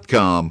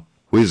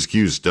 Whiz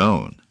Q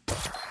Stone.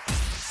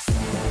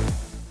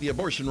 The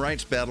abortion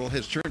rights battle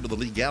has turned to the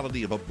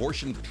legality of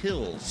abortion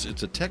pills.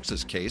 It's a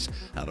Texas case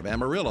out of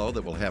Amarillo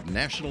that will have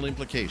national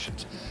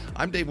implications.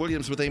 I'm Dave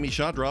Williams with Amy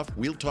Shodroff.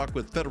 We'll talk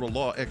with federal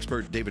law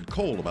expert David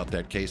Cole about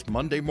that case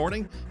Monday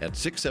morning at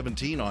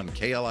 6:17 on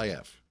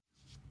KLIF.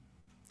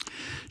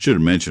 Should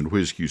have mentioned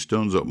Whiz Q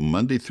Stone's open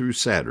Monday through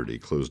Saturday,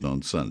 closed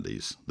on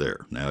Sundays.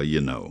 There, now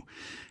you know.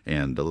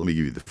 And let me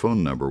give you the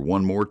phone number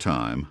one more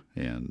time,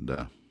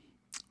 and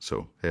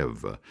so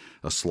have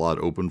a slot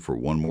open for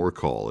one more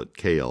call at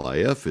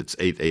KLIF. It's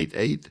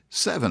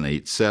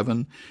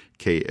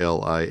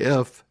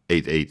 888-787-KLIF,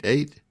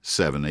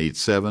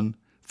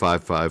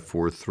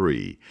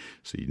 888-787-5543.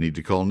 So you need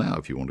to call now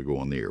if you want to go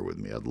on the air with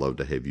me. I'd love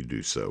to have you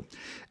do so.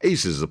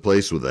 Ace is a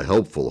place with the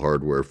helpful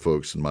hardware,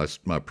 folks, and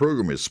my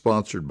program is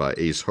sponsored by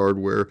Ace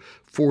Hardware.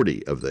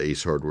 40 of the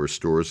Ace Hardware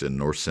stores in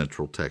north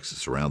central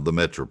Texas around the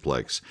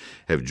Metroplex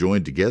have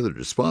joined together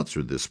to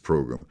sponsor this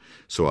program.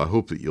 So I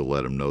hope that you'll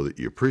let them know that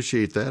you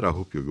appreciate that. I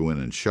hope you'll go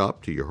in and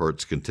shop to your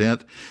heart's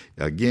content.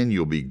 Again,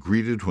 you'll be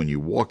greeted when you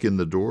walk in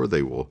the door.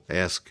 They will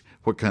ask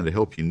what kind of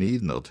help you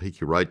need, and they'll take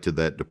you right to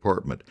that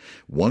department.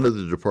 One of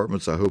the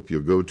departments I hope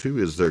you'll go to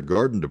is their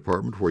garden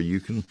department, where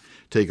you can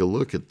take a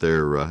look at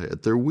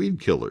their weed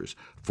killers.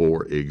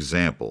 For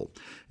example,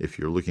 if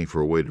you're looking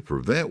for a way to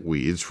prevent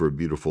weeds for a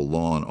beautiful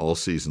lawn all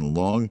season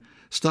long,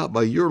 stop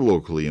by your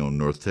locally owned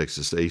North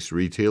Texas Ace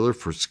retailer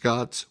for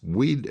Scott's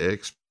Weed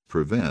X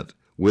Prevent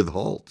with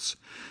Halts.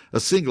 A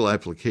single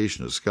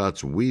application of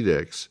Scott's Weed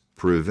X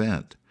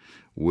Prevent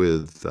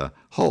with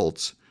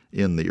Halts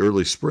in the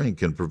early spring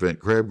can prevent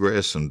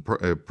crabgrass and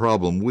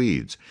problem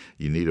weeds.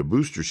 You need a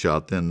booster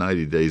shot then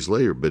 90 days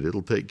later, but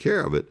it'll take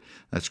care of it.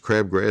 That's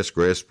crabgrass,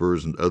 grass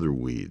spurs, and other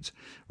weeds.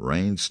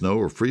 Rain, snow,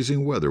 or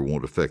freezing weather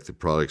won't affect the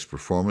product's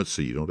performance,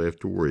 so you don't have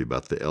to worry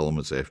about the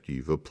elements after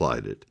you've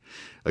applied it.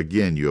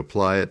 Again, you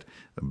apply it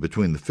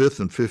between the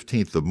 5th and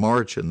 15th of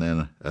March, and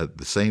then at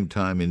the same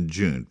time in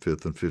June,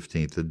 5th and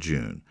 15th of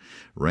June.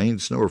 Rain,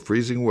 snow, or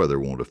freezing weather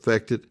won't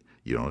affect it.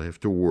 You don't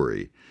have to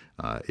worry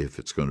if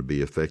it's going to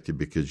be effective,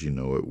 because you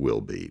know it will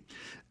be.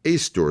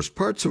 Ace stores,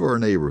 parts of our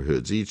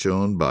neighborhoods, each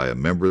owned by a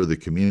member of the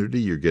community.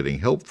 You're getting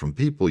help from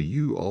people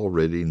you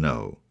already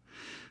know.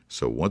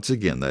 So once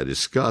again, that is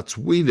Scott's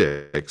Weed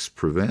X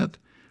Prevent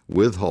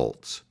with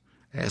halts.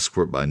 Ask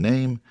for it by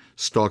name,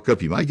 stock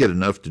up. You might get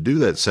enough to do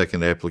that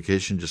second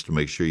application just to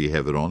make sure you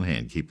have it on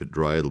hand. Keep it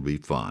dry, it'll be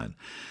fine.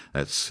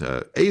 That's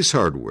Ace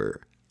Hardware.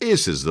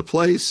 Ace is the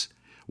place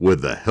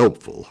with the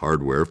helpful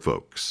hardware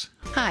folks.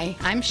 Hi,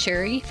 I'm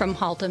Sherry from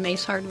Haltom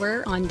Ace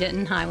Hardware on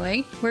Denton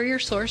Highway. We're your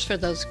source for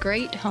those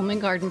great home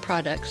and garden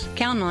products.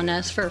 Count on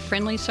us for a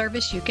friendly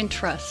service you can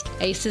trust.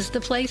 Ace is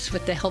the place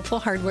with the helpful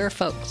hardware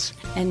folks.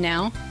 And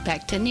now,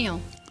 back to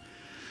Neil.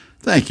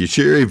 Thank you,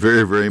 Sherry,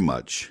 very, very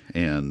much.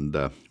 And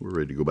we're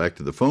ready to go back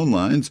to the phone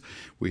lines.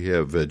 We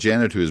have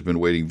Janet, who has been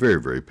waiting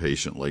very, very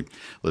patiently.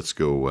 Let's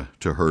go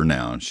to her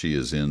now. She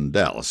is in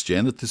Dallas.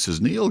 Janet, this is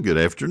Neil. Good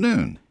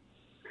afternoon.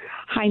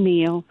 Hi,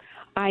 Neil.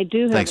 I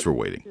do have... Thanks for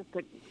waiting.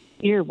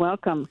 You're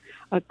welcome.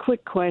 A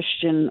quick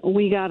question.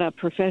 We got a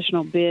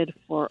professional bid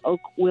for oak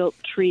wilt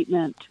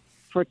treatment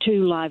for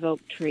 2 live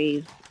oak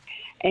trees,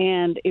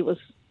 and it was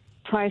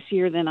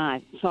pricier than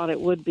I thought it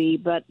would be.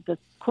 But the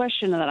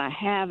question that I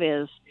have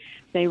is,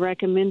 they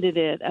recommended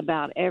it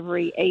about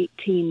every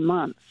 18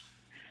 months.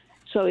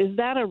 So is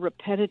that a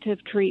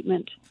repetitive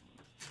treatment?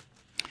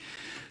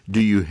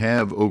 Do you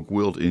have oak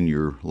wilt in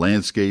your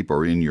landscape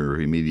or in your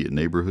immediate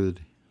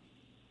neighborhood?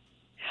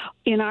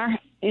 In our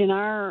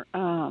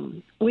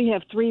we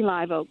have 3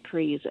 live oak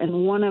trees,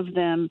 and one of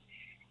them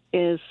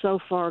is so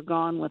far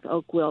gone with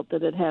oak wilt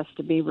that it has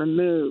to be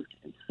removed.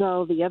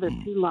 So the other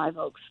 2 live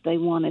oaks they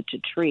wanted to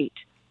treat.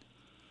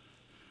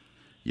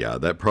 Yeah,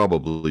 that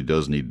probably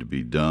does need to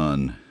be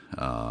done.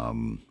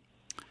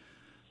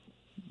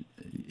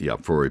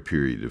 For a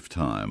period of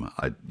time.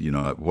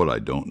 What I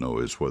don't know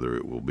is whether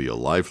it will be a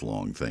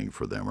lifelong thing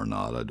for them or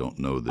not. I don't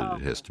know that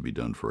it has to be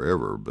done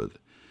forever, but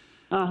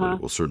it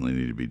will certainly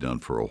need to be done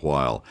for a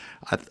while.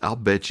 I'll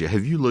bet you.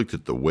 Have you looked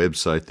at the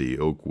website, the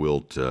Oak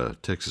Wilt,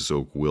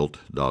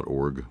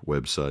 TexasOakWilt.org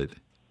website?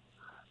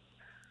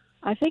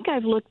 I think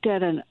I've looked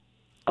at an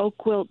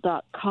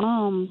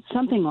oakwilt.com,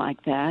 something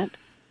like that.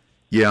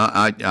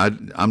 Yeah,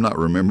 I'm not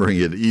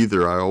remembering it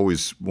either. I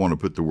always want to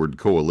put the word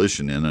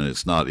coalition in, and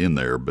it's not in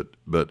there. But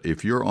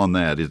if you're on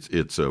that,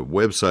 it's a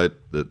website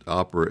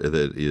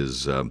that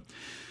is a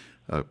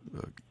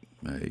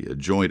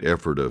joint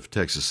effort of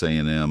Texas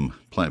A&M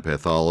Plant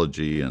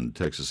Pathology and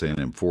Texas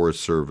A&M Forest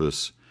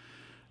Service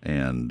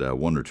and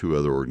 1 or 2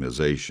 other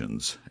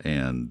organizations,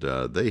 and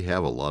they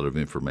have a lot of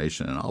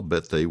information. And I'll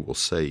bet they will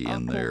say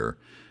in there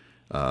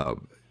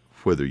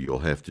whether you'll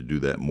have to do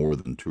that more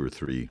than 2 or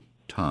 3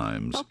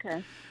 times.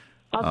 Okay.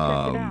 I'll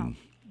check it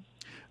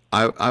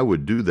out. I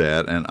would do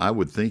that, and I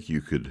would think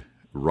you could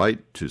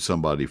write to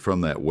somebody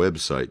from that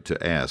website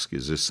to ask,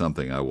 is this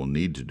something I will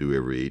need to do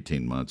every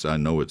 18 months? I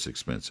know it's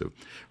expensive.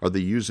 Are they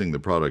using the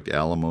product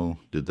Alamo?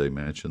 Did they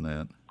mention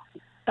that?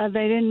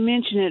 They didn't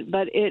mention it,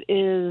 but it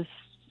is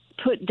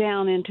put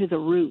down into the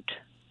root.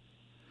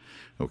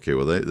 Okay,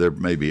 well, there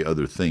may be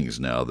other things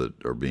now that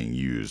are being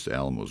used.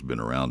 Alamo's been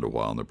around a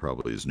while, and there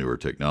probably is newer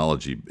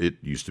technology. It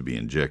used to be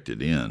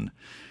injected in.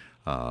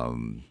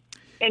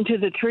 Into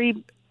the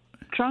tree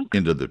trunk?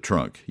 Into the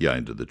trunk,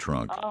 into the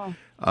trunk. Oh.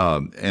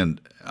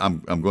 And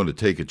I'm going to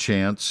take a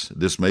chance.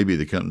 This may be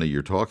the company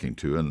you're talking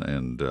to,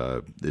 and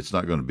it's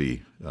not going to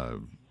be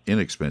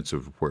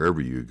inexpensive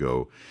wherever you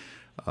go.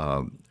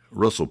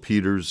 Russell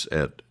Peters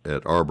at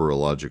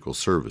Arborological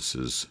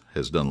Services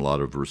has done a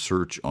lot of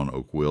research on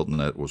oak wilt, and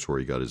that was where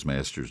he got his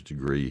master's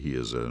degree. He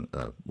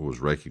was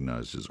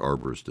recognized as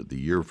Arborist of the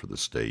Year for the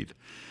state.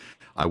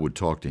 I would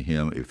talk to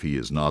him if he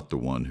is not the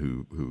one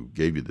who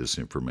gave you this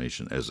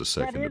information as a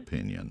second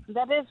opinion.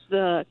 That is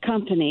the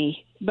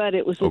company, but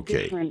it was a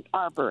different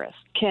arborist,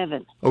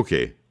 Kevin.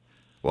 Okay.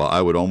 Well,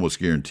 I would almost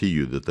guarantee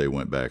you that they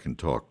went back and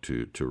talked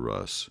to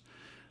Russ.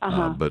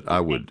 But I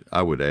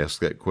would ask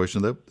that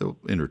question. They'll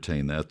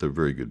entertain that. They're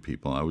very good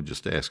people. I would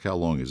just ask, how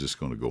long is this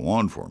going to go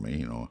on for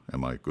me?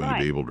 Am I going to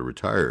be able to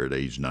retire at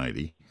age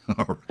 90?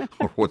 or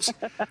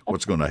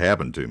what's going to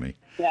happen to me?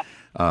 Yeah.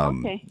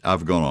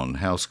 I've gone on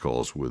house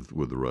calls with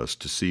Russ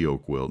to see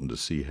oak wilt and to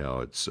see how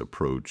it's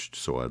approached,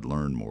 so I'd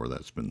learn more.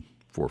 That's been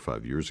 4 or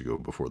 5 years ago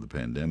before the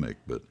pandemic,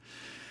 but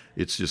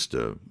it's just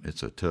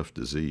it's a tough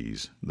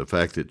disease. The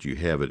fact that you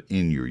have it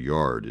in your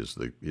yard is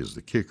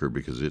the kicker,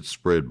 because it's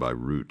spread by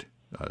root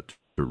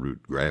to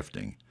root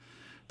grafting.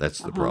 That's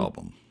the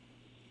problem.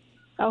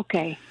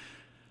 Okay.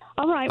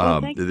 All right.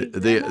 Well, thank you.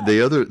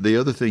 The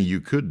other thing you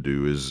could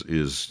do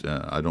is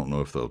I don't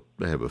know if they'll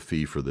have a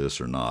fee for this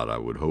or not. I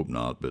would hope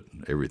not, but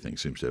everything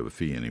seems to have a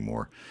fee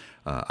anymore.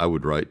 I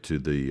would write to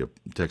the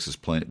Texas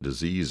Plant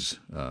Disease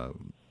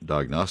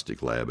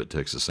Diagnostic Lab at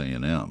Texas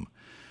A&M,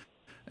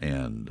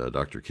 and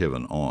Dr.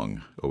 Kevin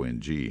Ong,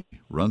 O-N-G,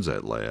 runs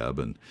that lab,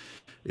 and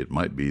it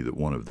might be that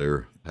one of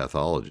their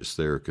pathologists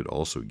there could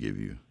also give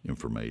you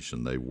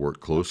information. They work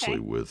closely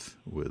with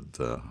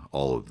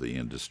all of the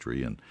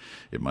industry, and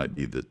it might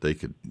be that they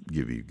could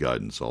give you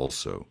guidance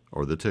also.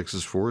 Or the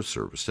Texas Forest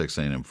Service, Texas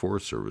A&M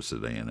Forest Service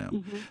at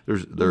A&M.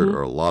 There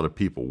are a lot of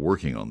people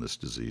working on this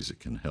disease that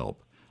can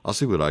help. I'll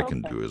see what I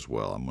can do as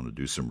well. I'm going to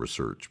do some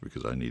research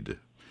because I need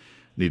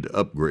to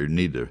upgrade,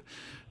 need to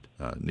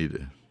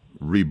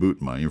reboot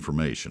my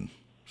information.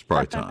 It's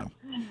probably time.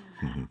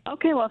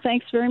 Okay, well,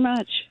 thanks very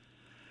much.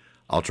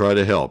 I'll try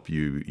to help.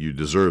 You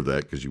deserve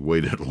that because you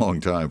waited a long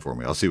time for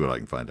me. I'll see what I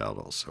can find out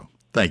also.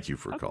 Thank you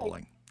for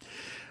calling.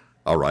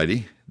 All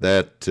righty.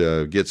 That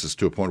gets us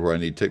to a point where I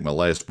need to take my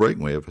last break.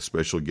 We have a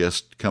special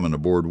guest coming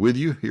aboard with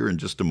you here in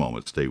just a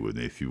moment. Stay with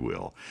me, if you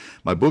will.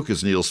 My book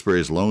is Neil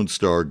Sperry's Lone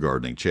Star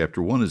Gardening.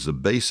 Chapter 1 is the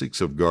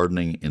basics of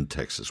gardening in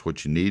Texas,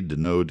 what you need to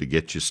know to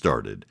get you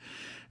started.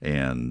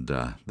 And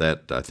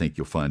that, I think,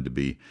 you'll find to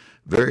be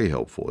very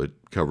helpful. It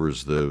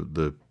covers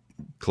the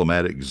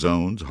climatic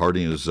zones,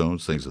 hardiness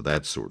zones, things of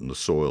that sort, and the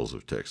soils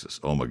of Texas.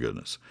 Oh, my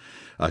goodness.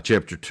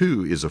 Chapter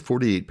 2 is a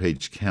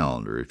 48-page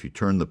calendar. If you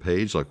turn the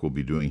page, like we'll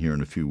be doing here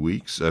in a few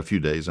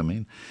days,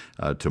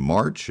 to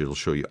March, it'll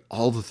show you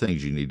all the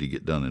things you need to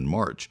get done in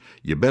March.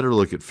 You better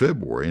look at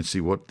February and see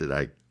what did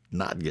I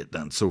not get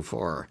done so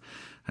far.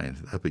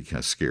 That'd be kind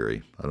of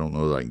scary. I don't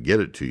know that I can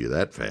get it to you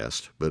that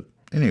fast, but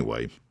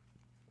anyway.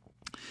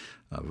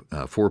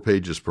 4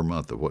 pages per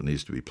month of what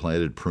needs to be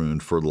planted,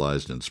 pruned,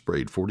 fertilized, and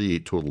sprayed.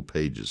 48 total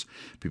pages.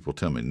 People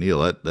tell me,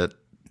 Neil, that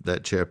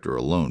chapter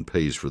alone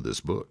pays for this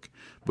book.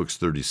 Book's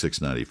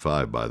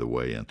 $36.95, by the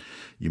way, and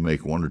you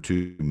make 1 or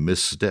 2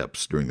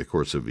 missteps during the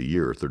course of a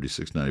year.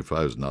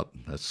 $36.95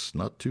 that's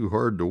not too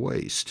hard to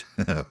waste.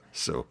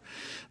 So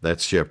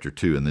that's chapter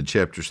 2, and then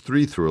chapters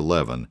 3 through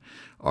 11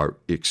 are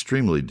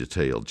extremely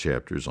detailed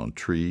chapters on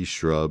trees,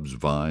 shrubs,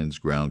 vines,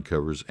 ground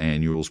covers,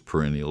 annuals,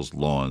 perennials,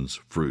 lawns,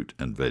 fruit,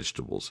 and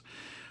vegetables.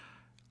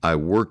 I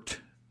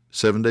worked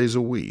 7 days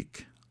a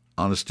week,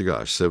 honest to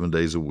gosh, 7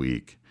 days a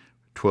week,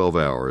 12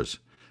 hours,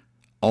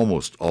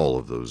 almost all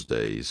of those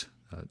days.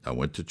 I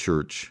went to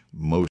church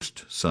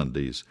most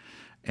Sundays,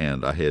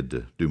 and I had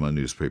to do my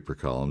newspaper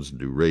columns and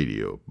do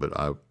radio, but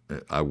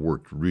I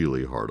worked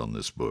really hard on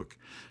this book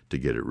to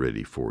get it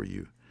ready for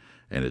you.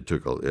 And it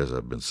took, as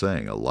I've been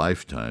saying, a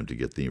lifetime to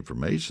get the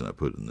information I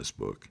put in this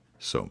book.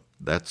 So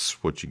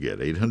that's what you get,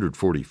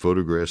 840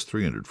 photographs,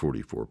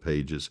 344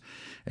 pages,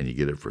 and you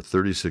get it for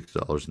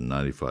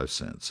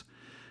 $36.95.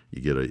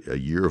 You get a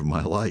year of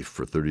my life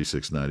for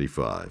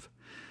 $36.95.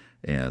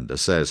 And a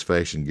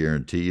satisfaction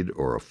guaranteed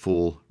or a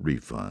full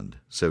refund.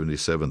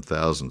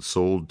 77,000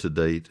 sold to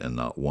date and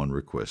not one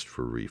request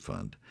for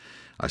refund.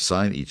 I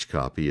sign each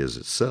copy as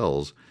it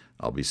sells.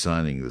 I'll be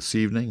signing this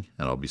evening,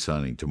 and I'll be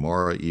signing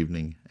tomorrow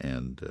evening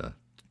and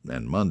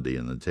Monday,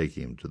 and then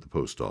taking them to the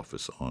post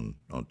office on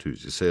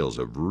Tuesday. Sales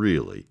have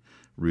really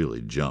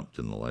jumped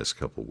in the last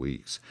couple of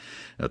weeks.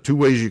 Now, 2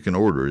 ways you can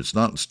order. It's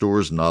not in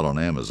stores, not on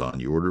Amazon.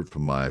 You order it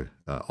from my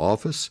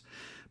office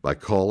by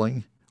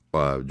calling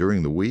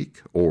during the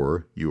week,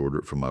 or you order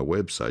it from my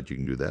website. You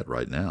can do that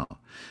right now.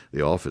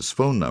 The office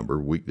phone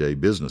number, weekday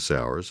business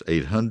hours,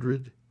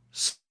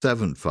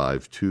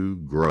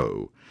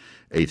 800-752-GROW,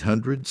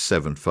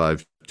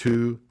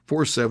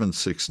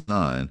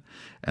 800-752-4769,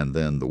 and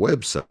then the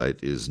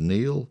website is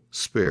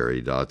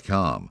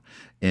neilsperry.com,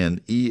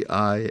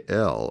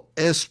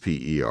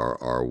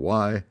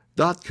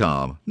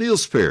 NeilSperry.com, Neil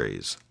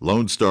Sperry's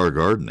Lone Star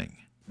Gardening.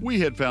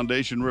 We had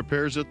foundation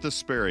repairs at the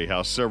Sperry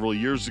House several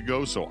years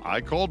ago, so I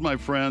called my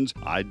friends.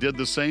 I did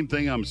the same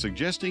thing I'm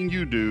suggesting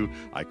you do.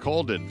 I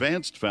called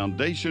Advanced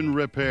Foundation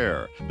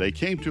Repair. They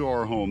came to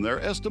our home.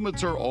 Their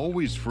estimates are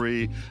always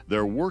free.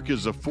 Their work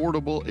is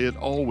affordable. It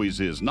always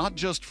is, not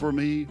just for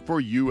me,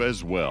 for you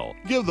as well.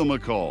 Give them a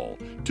call,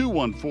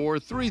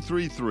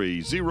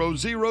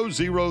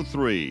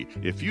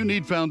 214-333-0003. If you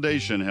need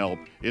foundation help,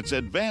 it's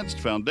Advanced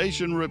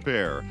Foundation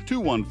Repair,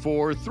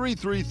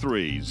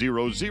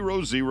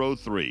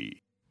 214-333-0003.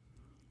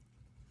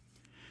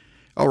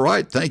 All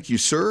right, thank you,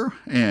 sir.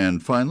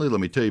 And finally,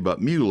 let me tell you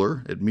about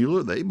Mueller. At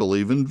Mueller, they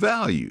believe in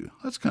value.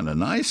 That's kind of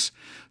nice.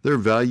 Their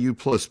Value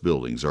Plus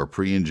buildings are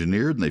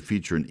pre-engineered, and they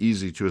feature an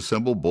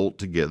easy-to-assemble,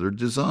 bolt-together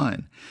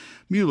design.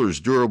 Mueller's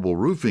durable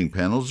roofing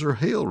panels are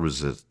hail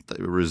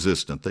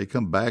resistant. They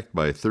come backed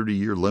by a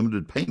 30-year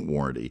limited paint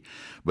warranty.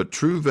 But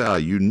true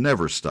value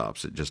never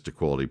stops at just a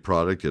quality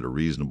product at a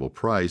reasonable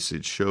price.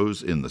 It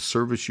shows in the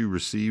service you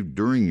receive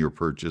during your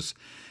purchase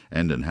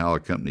and in how a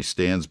company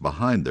stands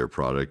behind their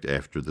product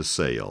after the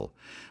sale.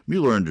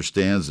 Mueller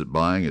understands that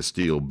buying a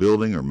steel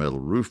building or metal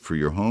roof for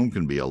your home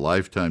can be a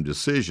lifetime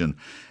decision,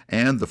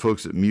 and the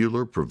folks at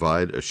Mueller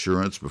provide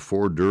assurance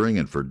before, during,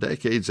 and for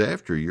decades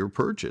after your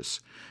purchase.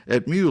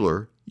 At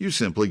Mueller, you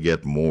simply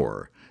get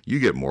more. You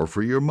get more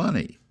for your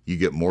money. You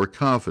get more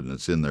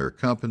confidence in their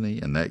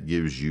company, and that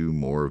gives you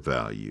more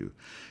value.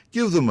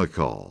 Give them a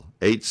call,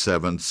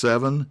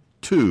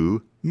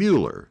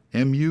 877-2-MUELLER,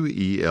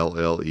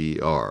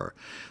 M-U-E-L-L-E-R.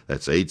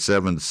 That's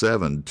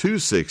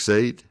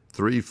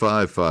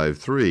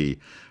 877-268-3553,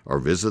 or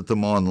visit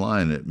them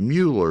online at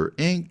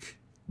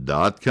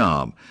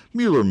MuellerInc.com.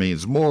 Mueller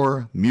means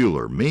more.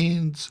 Mueller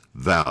means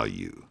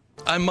value.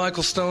 I'm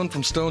Michael Stone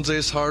from Stone's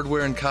Ace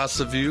Hardware in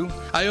Casa View.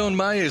 I own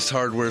my Ace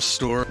Hardware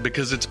store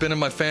because it's been in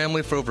my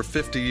family for over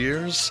 50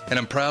 years, and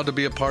I'm proud to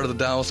be a part of the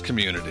Dallas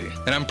community.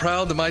 And I'm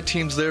proud that my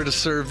team's there to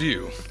serve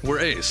you. We're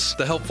Ace,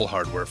 the helpful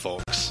hardware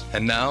folks.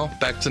 And now,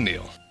 back to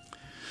Neil.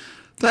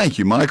 Thank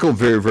you, Michael,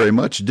 very, very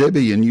much.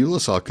 Debbie and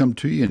Euless, I'll come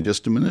to you in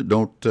just a minute.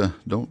 Don't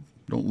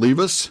leave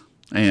us.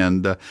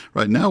 And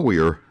right now we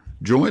are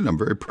joined, I'm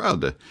very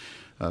proud to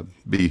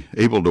be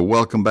able to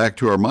welcome back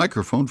to our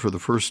microphone for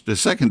the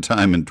second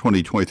time in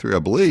 2023, I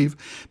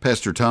believe,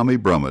 Pastor Tommy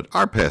Brummett,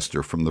 our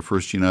pastor from the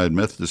First United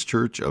Methodist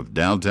Church of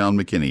downtown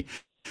McKinney.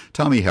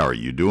 Tommy, how are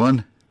you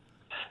doing?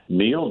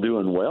 Neil,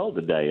 doing well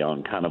today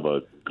on kind of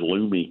a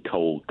gloomy,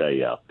 cold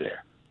day out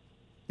there.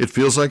 It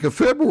feels like a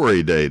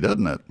February day,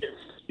 doesn't it? It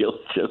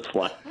feels just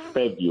like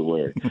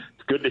February.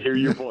 It's good to hear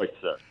your voice,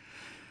 sir.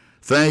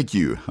 Thank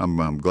you.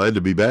 I'm glad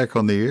to be back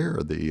on the air.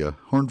 The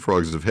Horned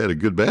Frogs have had a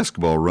good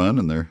basketball run,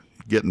 and they're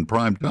getting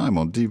prime time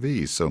on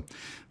TV. So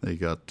they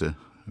got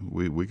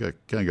we got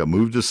kind of got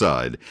moved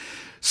aside.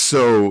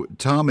 So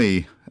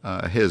Tommy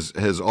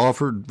has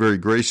offered very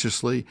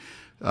graciously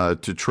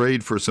to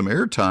trade for some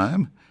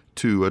airtime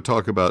to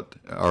talk about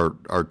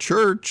our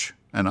church,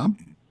 and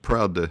I'm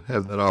proud to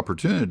have that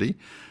opportunity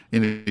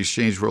in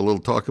exchange for a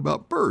little talk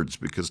about birds,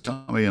 because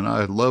Tommy and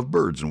I love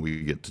birds and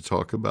we get to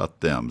talk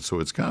about them. So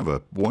it's kind of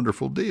a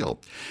wonderful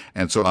deal.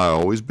 And so I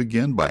always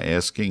begin by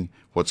asking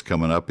what's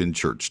coming up in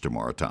church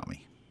tomorrow,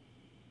 Tommy.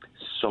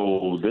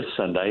 So this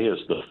Sunday is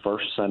the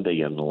first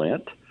Sunday in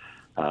Lent.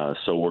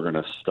 So we're going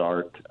to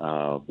start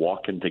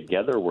walking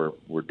together.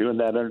 We're doing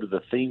that under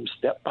the theme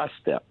Step by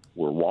Step.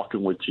 We're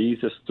walking with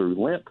Jesus through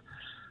Lent,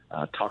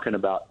 talking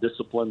about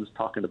disciplines,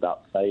 talking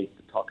about faith,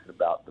 talking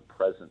about the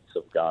presence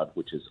of God,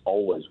 which is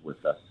always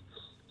with us.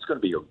 It's going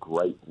to be a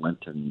great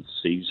Lenten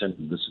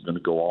season. This is going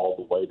to go all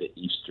the way to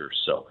Easter.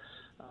 So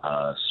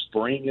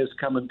spring is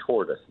coming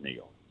toward us,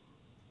 Neil.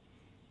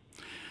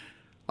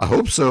 I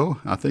hope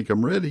so. I think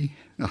I'm ready.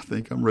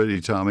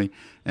 Tommy.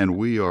 And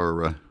we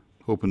are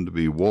hoping to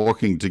be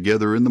walking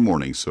together in the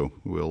morning. So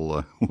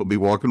we'll be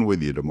walking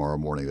with you tomorrow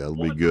morning. That'll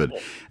be good.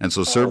 And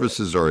so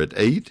services are at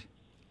 8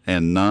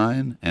 and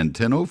 9 and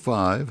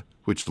 10:05,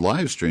 which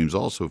live streams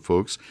also,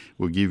 folks.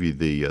 We'll give you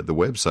the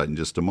website in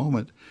just a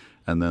moment.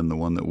 And then the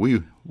one that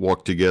we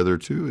walk together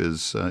to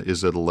is at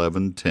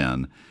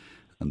 11:10.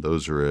 And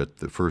those are at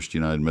the First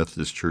United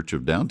Methodist Church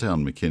of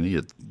downtown McKinney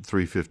at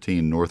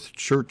 315 North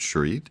Church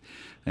Street.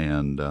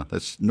 And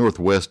that's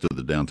northwest of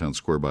the downtown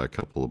square by a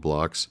couple of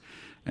blocks.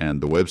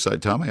 And the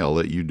website, Tommy, I'll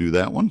let you do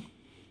that one.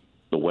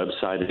 The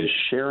website is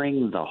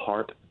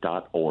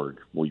sharingtheheart.org.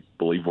 We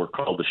believe we're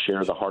called to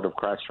share the heart of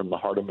Christ from the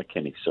heart of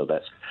McKinney. So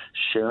that's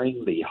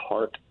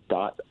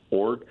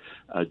sharingtheheart.org.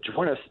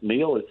 Join us,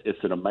 Neil.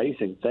 It's an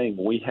amazing thing.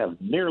 We have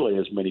nearly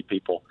as many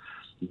people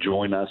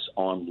join us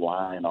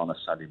online on a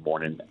Sunday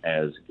morning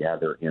as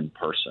gather in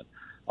person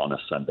on a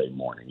Sunday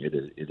morning. It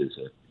is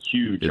a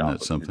huge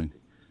opportunity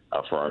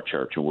for our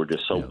church, and we're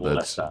just so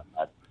blessed. I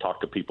talk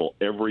to people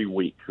every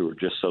week who are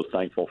just so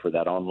thankful for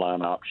that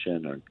online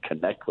option and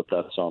connect with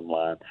us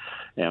online.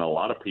 And a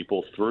lot of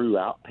people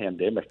throughout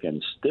pandemic,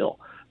 and still,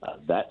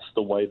 that's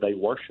the way they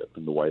worship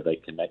and the way they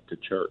connect to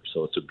church.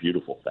 So it's a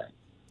beautiful thing.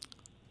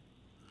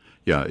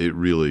 Yeah, it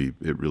really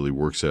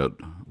works out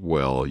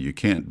well. You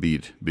can't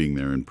beat being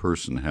there in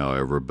person,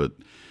 however, but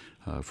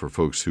for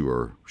folks who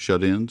are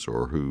shut-ins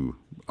or who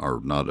are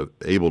not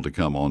able to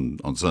come on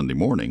Sunday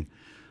morning,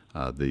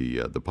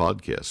 the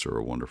podcasts are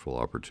a wonderful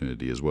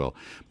opportunity as well.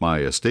 My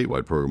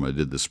statewide program I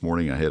did this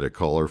morning, I had a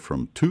caller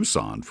from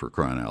Tucson, for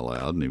crying out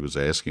loud, and he was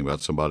asking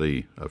about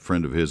a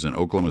friend of his in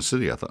Oklahoma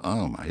City. I thought,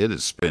 oh, my head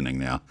is spinning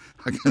now.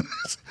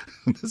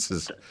 This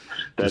is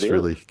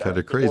really kind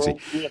of crazy.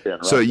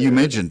 So you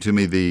mentioned to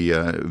me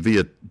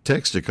via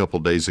text a couple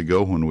days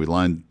ago when we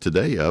lined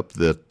today up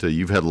that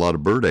you've had a lot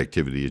of bird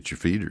activity at your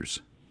feeders.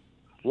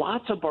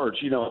 Lots of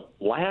birds.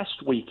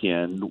 Last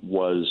weekend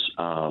was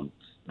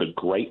the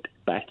Great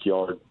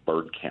Backyard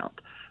Bird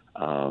Count,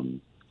 and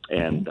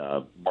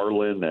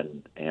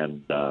Merlin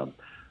and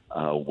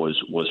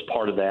was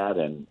part of that,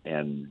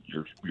 and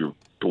you're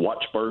to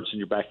watch birds in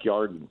your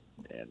backyard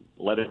and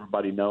let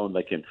everybody know, and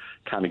they can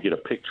kind of get a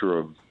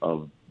picture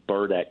of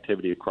bird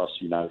activity across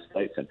the United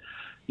States. And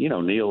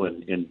Neil,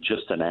 in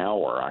just an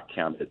hour, I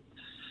counted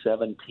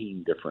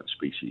 17 different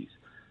species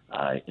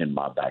in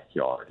my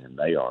backyard, and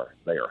they are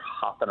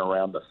hopping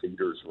around the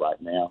feeders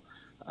right now.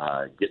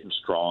 Getting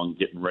strong,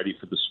 getting ready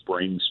for the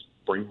spring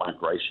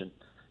migration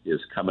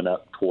is coming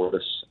up toward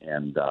us,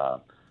 and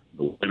the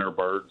winter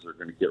birds are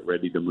going to get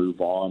ready to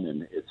move on,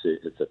 and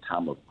it's a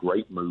time of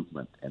great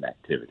movement and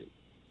activity.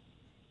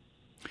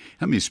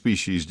 How many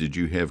species did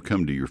you have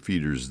come to your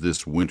feeders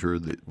this winter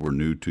that were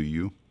new to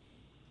you?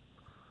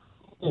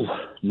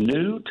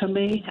 New to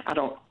me? I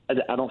don't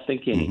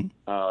think any.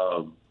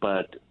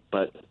 But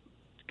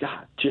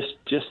God, just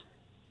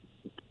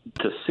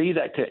to see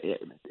that.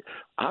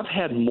 I've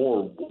had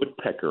more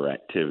woodpecker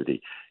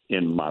activity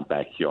in my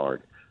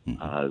backyard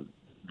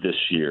this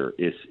year.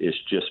 It's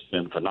just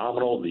been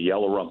phenomenal. The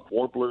yellow-rumped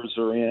warblers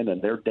are in,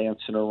 and they're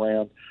dancing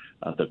around.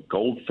 The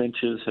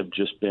goldfinches have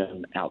just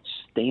been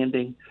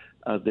outstanding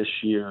this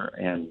year.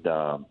 And,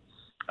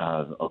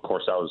 of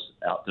course, I was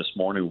out this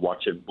morning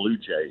watching blue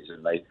jays,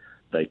 and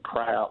they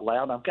cry out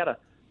loud. I've got a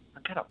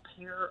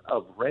pair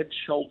of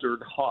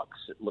red-shouldered hawks.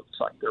 It looks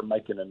like they're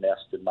making a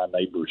nest in my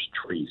neighbor's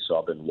tree, so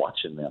I've been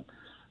watching them.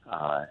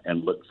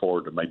 And look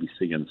forward to maybe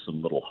seeing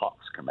some little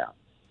hawks come out.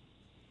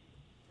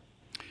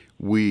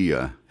 we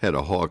had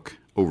a hawk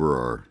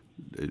over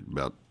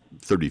about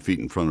 30 feet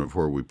in front of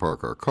where we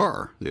park our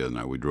car the other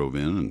night. We drove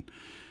in, and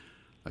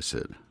I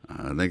said,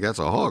 I think that's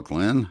a hawk,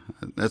 Lynn.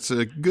 That's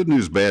a good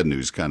news, bad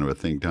news kind of a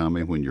thing,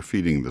 Tommy, when you're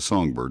feeding the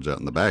songbirds out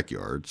in the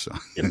backyard. So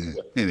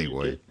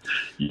anyway.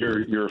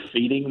 You're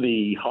feeding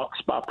the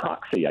hawks by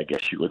proxy, I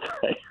guess you would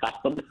say. I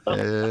don't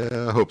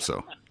know. I hope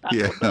so.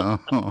 Yeah.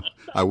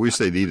 I wish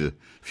they'd eat a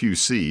few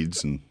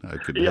seeds and I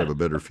could have a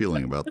better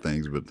feeling about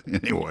things. But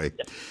anyway,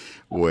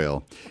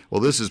 well,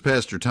 this is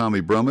Pastor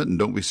Tommy Brummett, and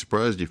don't be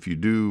surprised if you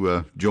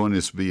do join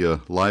us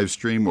via live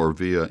stream or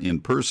via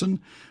in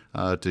person.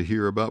 To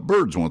hear about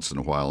birds once in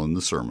a while in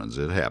the sermons.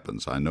 It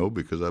happens, I know,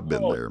 because I've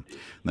been there. And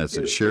that's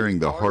at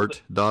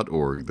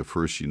sharingtheheart.org, the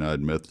First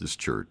United Methodist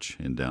Church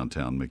in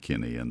downtown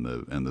McKinney.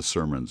 And the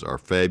sermons are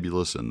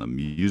fabulous, and the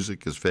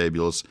music is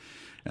fabulous,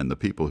 and the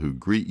people who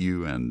greet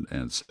you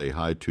and say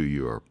hi to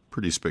you are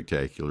pretty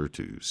spectacular,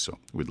 too. So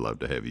we'd love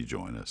to have you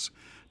join us.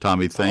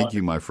 Tommy, thank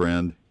you, my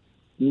friend.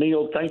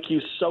 Neil, thank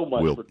you so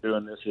much for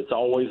doing this. It's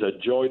always a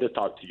joy to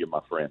talk to you, my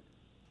friend.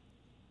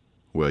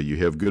 Well, you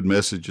have good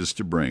messages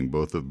to bring,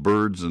 both of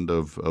birds and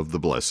of the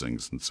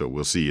blessings, and so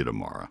we'll see you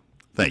tomorrow.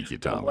 Thank you,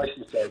 Tommy. God bless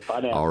you, sir. Bye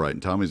now. All right,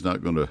 and Tommy's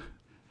not going to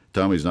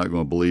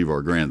believe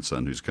our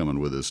grandson who's coming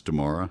with us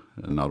tomorrow,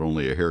 and not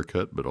only a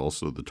haircut, but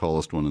also the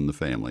tallest one in the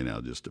family now,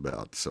 just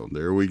about. So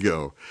there we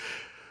go.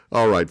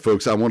 All right,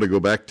 folks, I want to go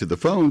back to the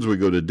phones. We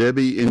go to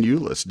Debbie in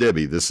Euless.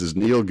 Debbie, this is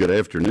Neil. Good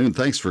afternoon.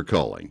 Thanks for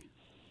calling.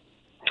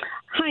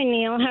 Hi,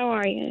 Neil. How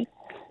are you?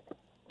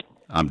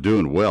 I'm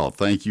doing well.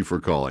 Thank you for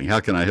calling. How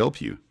can I help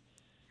you?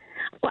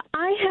 Well,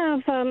 I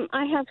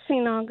have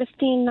St.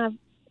 Augustine. I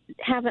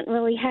haven't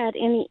really had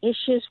any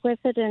issues with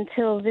it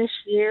until this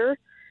year,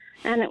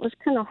 and it was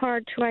kind of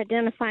hard to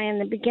identify in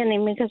the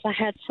beginning because I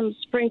had some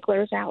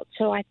sprinklers out,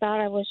 so I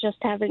thought I was just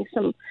having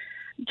some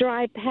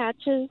dry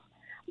patches,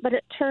 but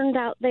it turned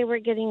out they were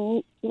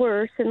getting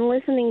worse, and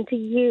listening to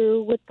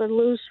you with the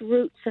loose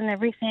roots and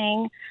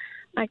everything,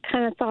 I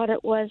kind of thought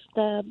it was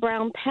the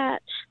brown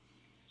patch,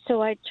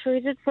 so I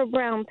treated for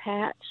brown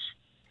patch,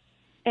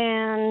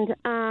 and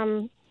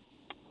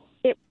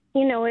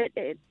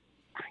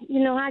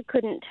I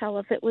couldn't tell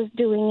if it was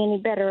doing any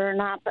better or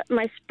not, but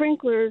my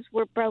sprinklers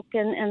were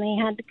broken and they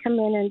had to come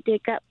in and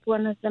dig up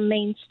one of the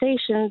main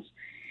stations,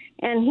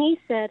 and he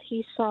said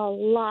he saw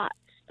lots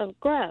of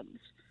grubs.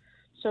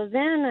 So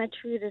then I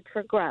treated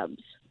for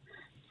grubs.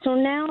 So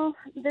now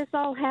this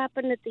all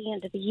happened at the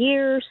end of the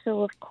year,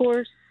 so of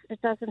course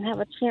it doesn't have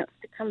a chance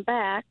to come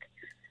back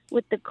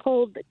with the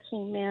cold that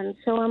came in.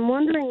 So I'm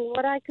wondering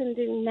what I can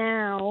do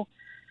now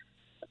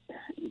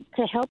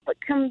to help it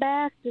come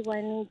back. Do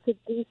I need to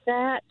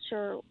dethatch,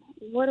 or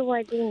what do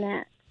I do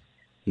next?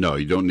 No,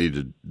 you don't need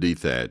to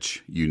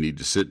dethatch. You need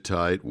to sit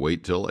tight,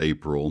 wait till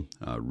April,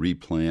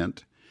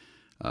 replant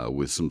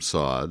with some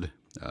sod.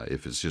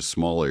 If it's just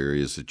small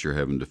areas that you're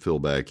having to fill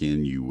back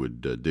in, you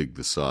would dig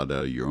the sod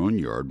out of your own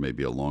yard,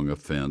 maybe along a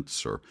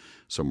fence or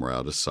somewhere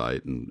out of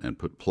sight, and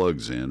put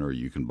plugs in, or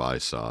you can buy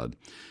sod.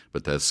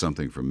 But that's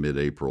something from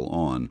mid-April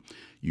on.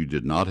 You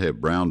did not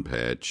have brown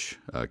patch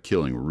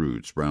killing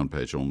roots. Brown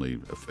patch only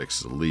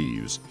affects the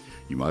leaves.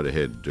 You might have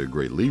had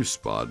great leaf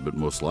spot, but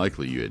most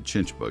likely you had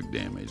chinch bug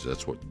damage.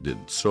 That's what did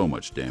so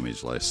much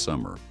damage last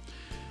summer.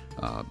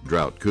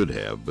 Drought could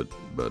have, but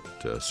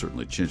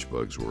certainly chinch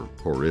bugs were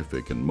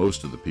horrific, and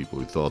most of the people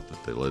who thought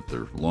that they let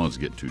their lawns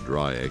get too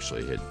dry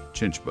actually had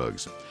chinch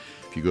bugs.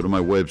 If you go to my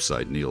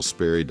website,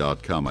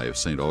 neilsperry.com, I have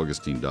St.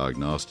 Augustine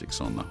Diagnostics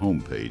on the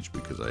homepage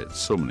because I had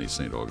so many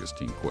St.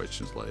 Augustine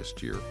questions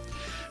last year.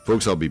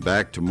 Folks, I'll be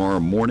back tomorrow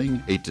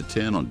morning, 8 to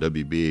 10 on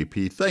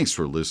WBAP. Thanks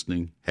for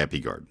listening. Happy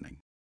gardening.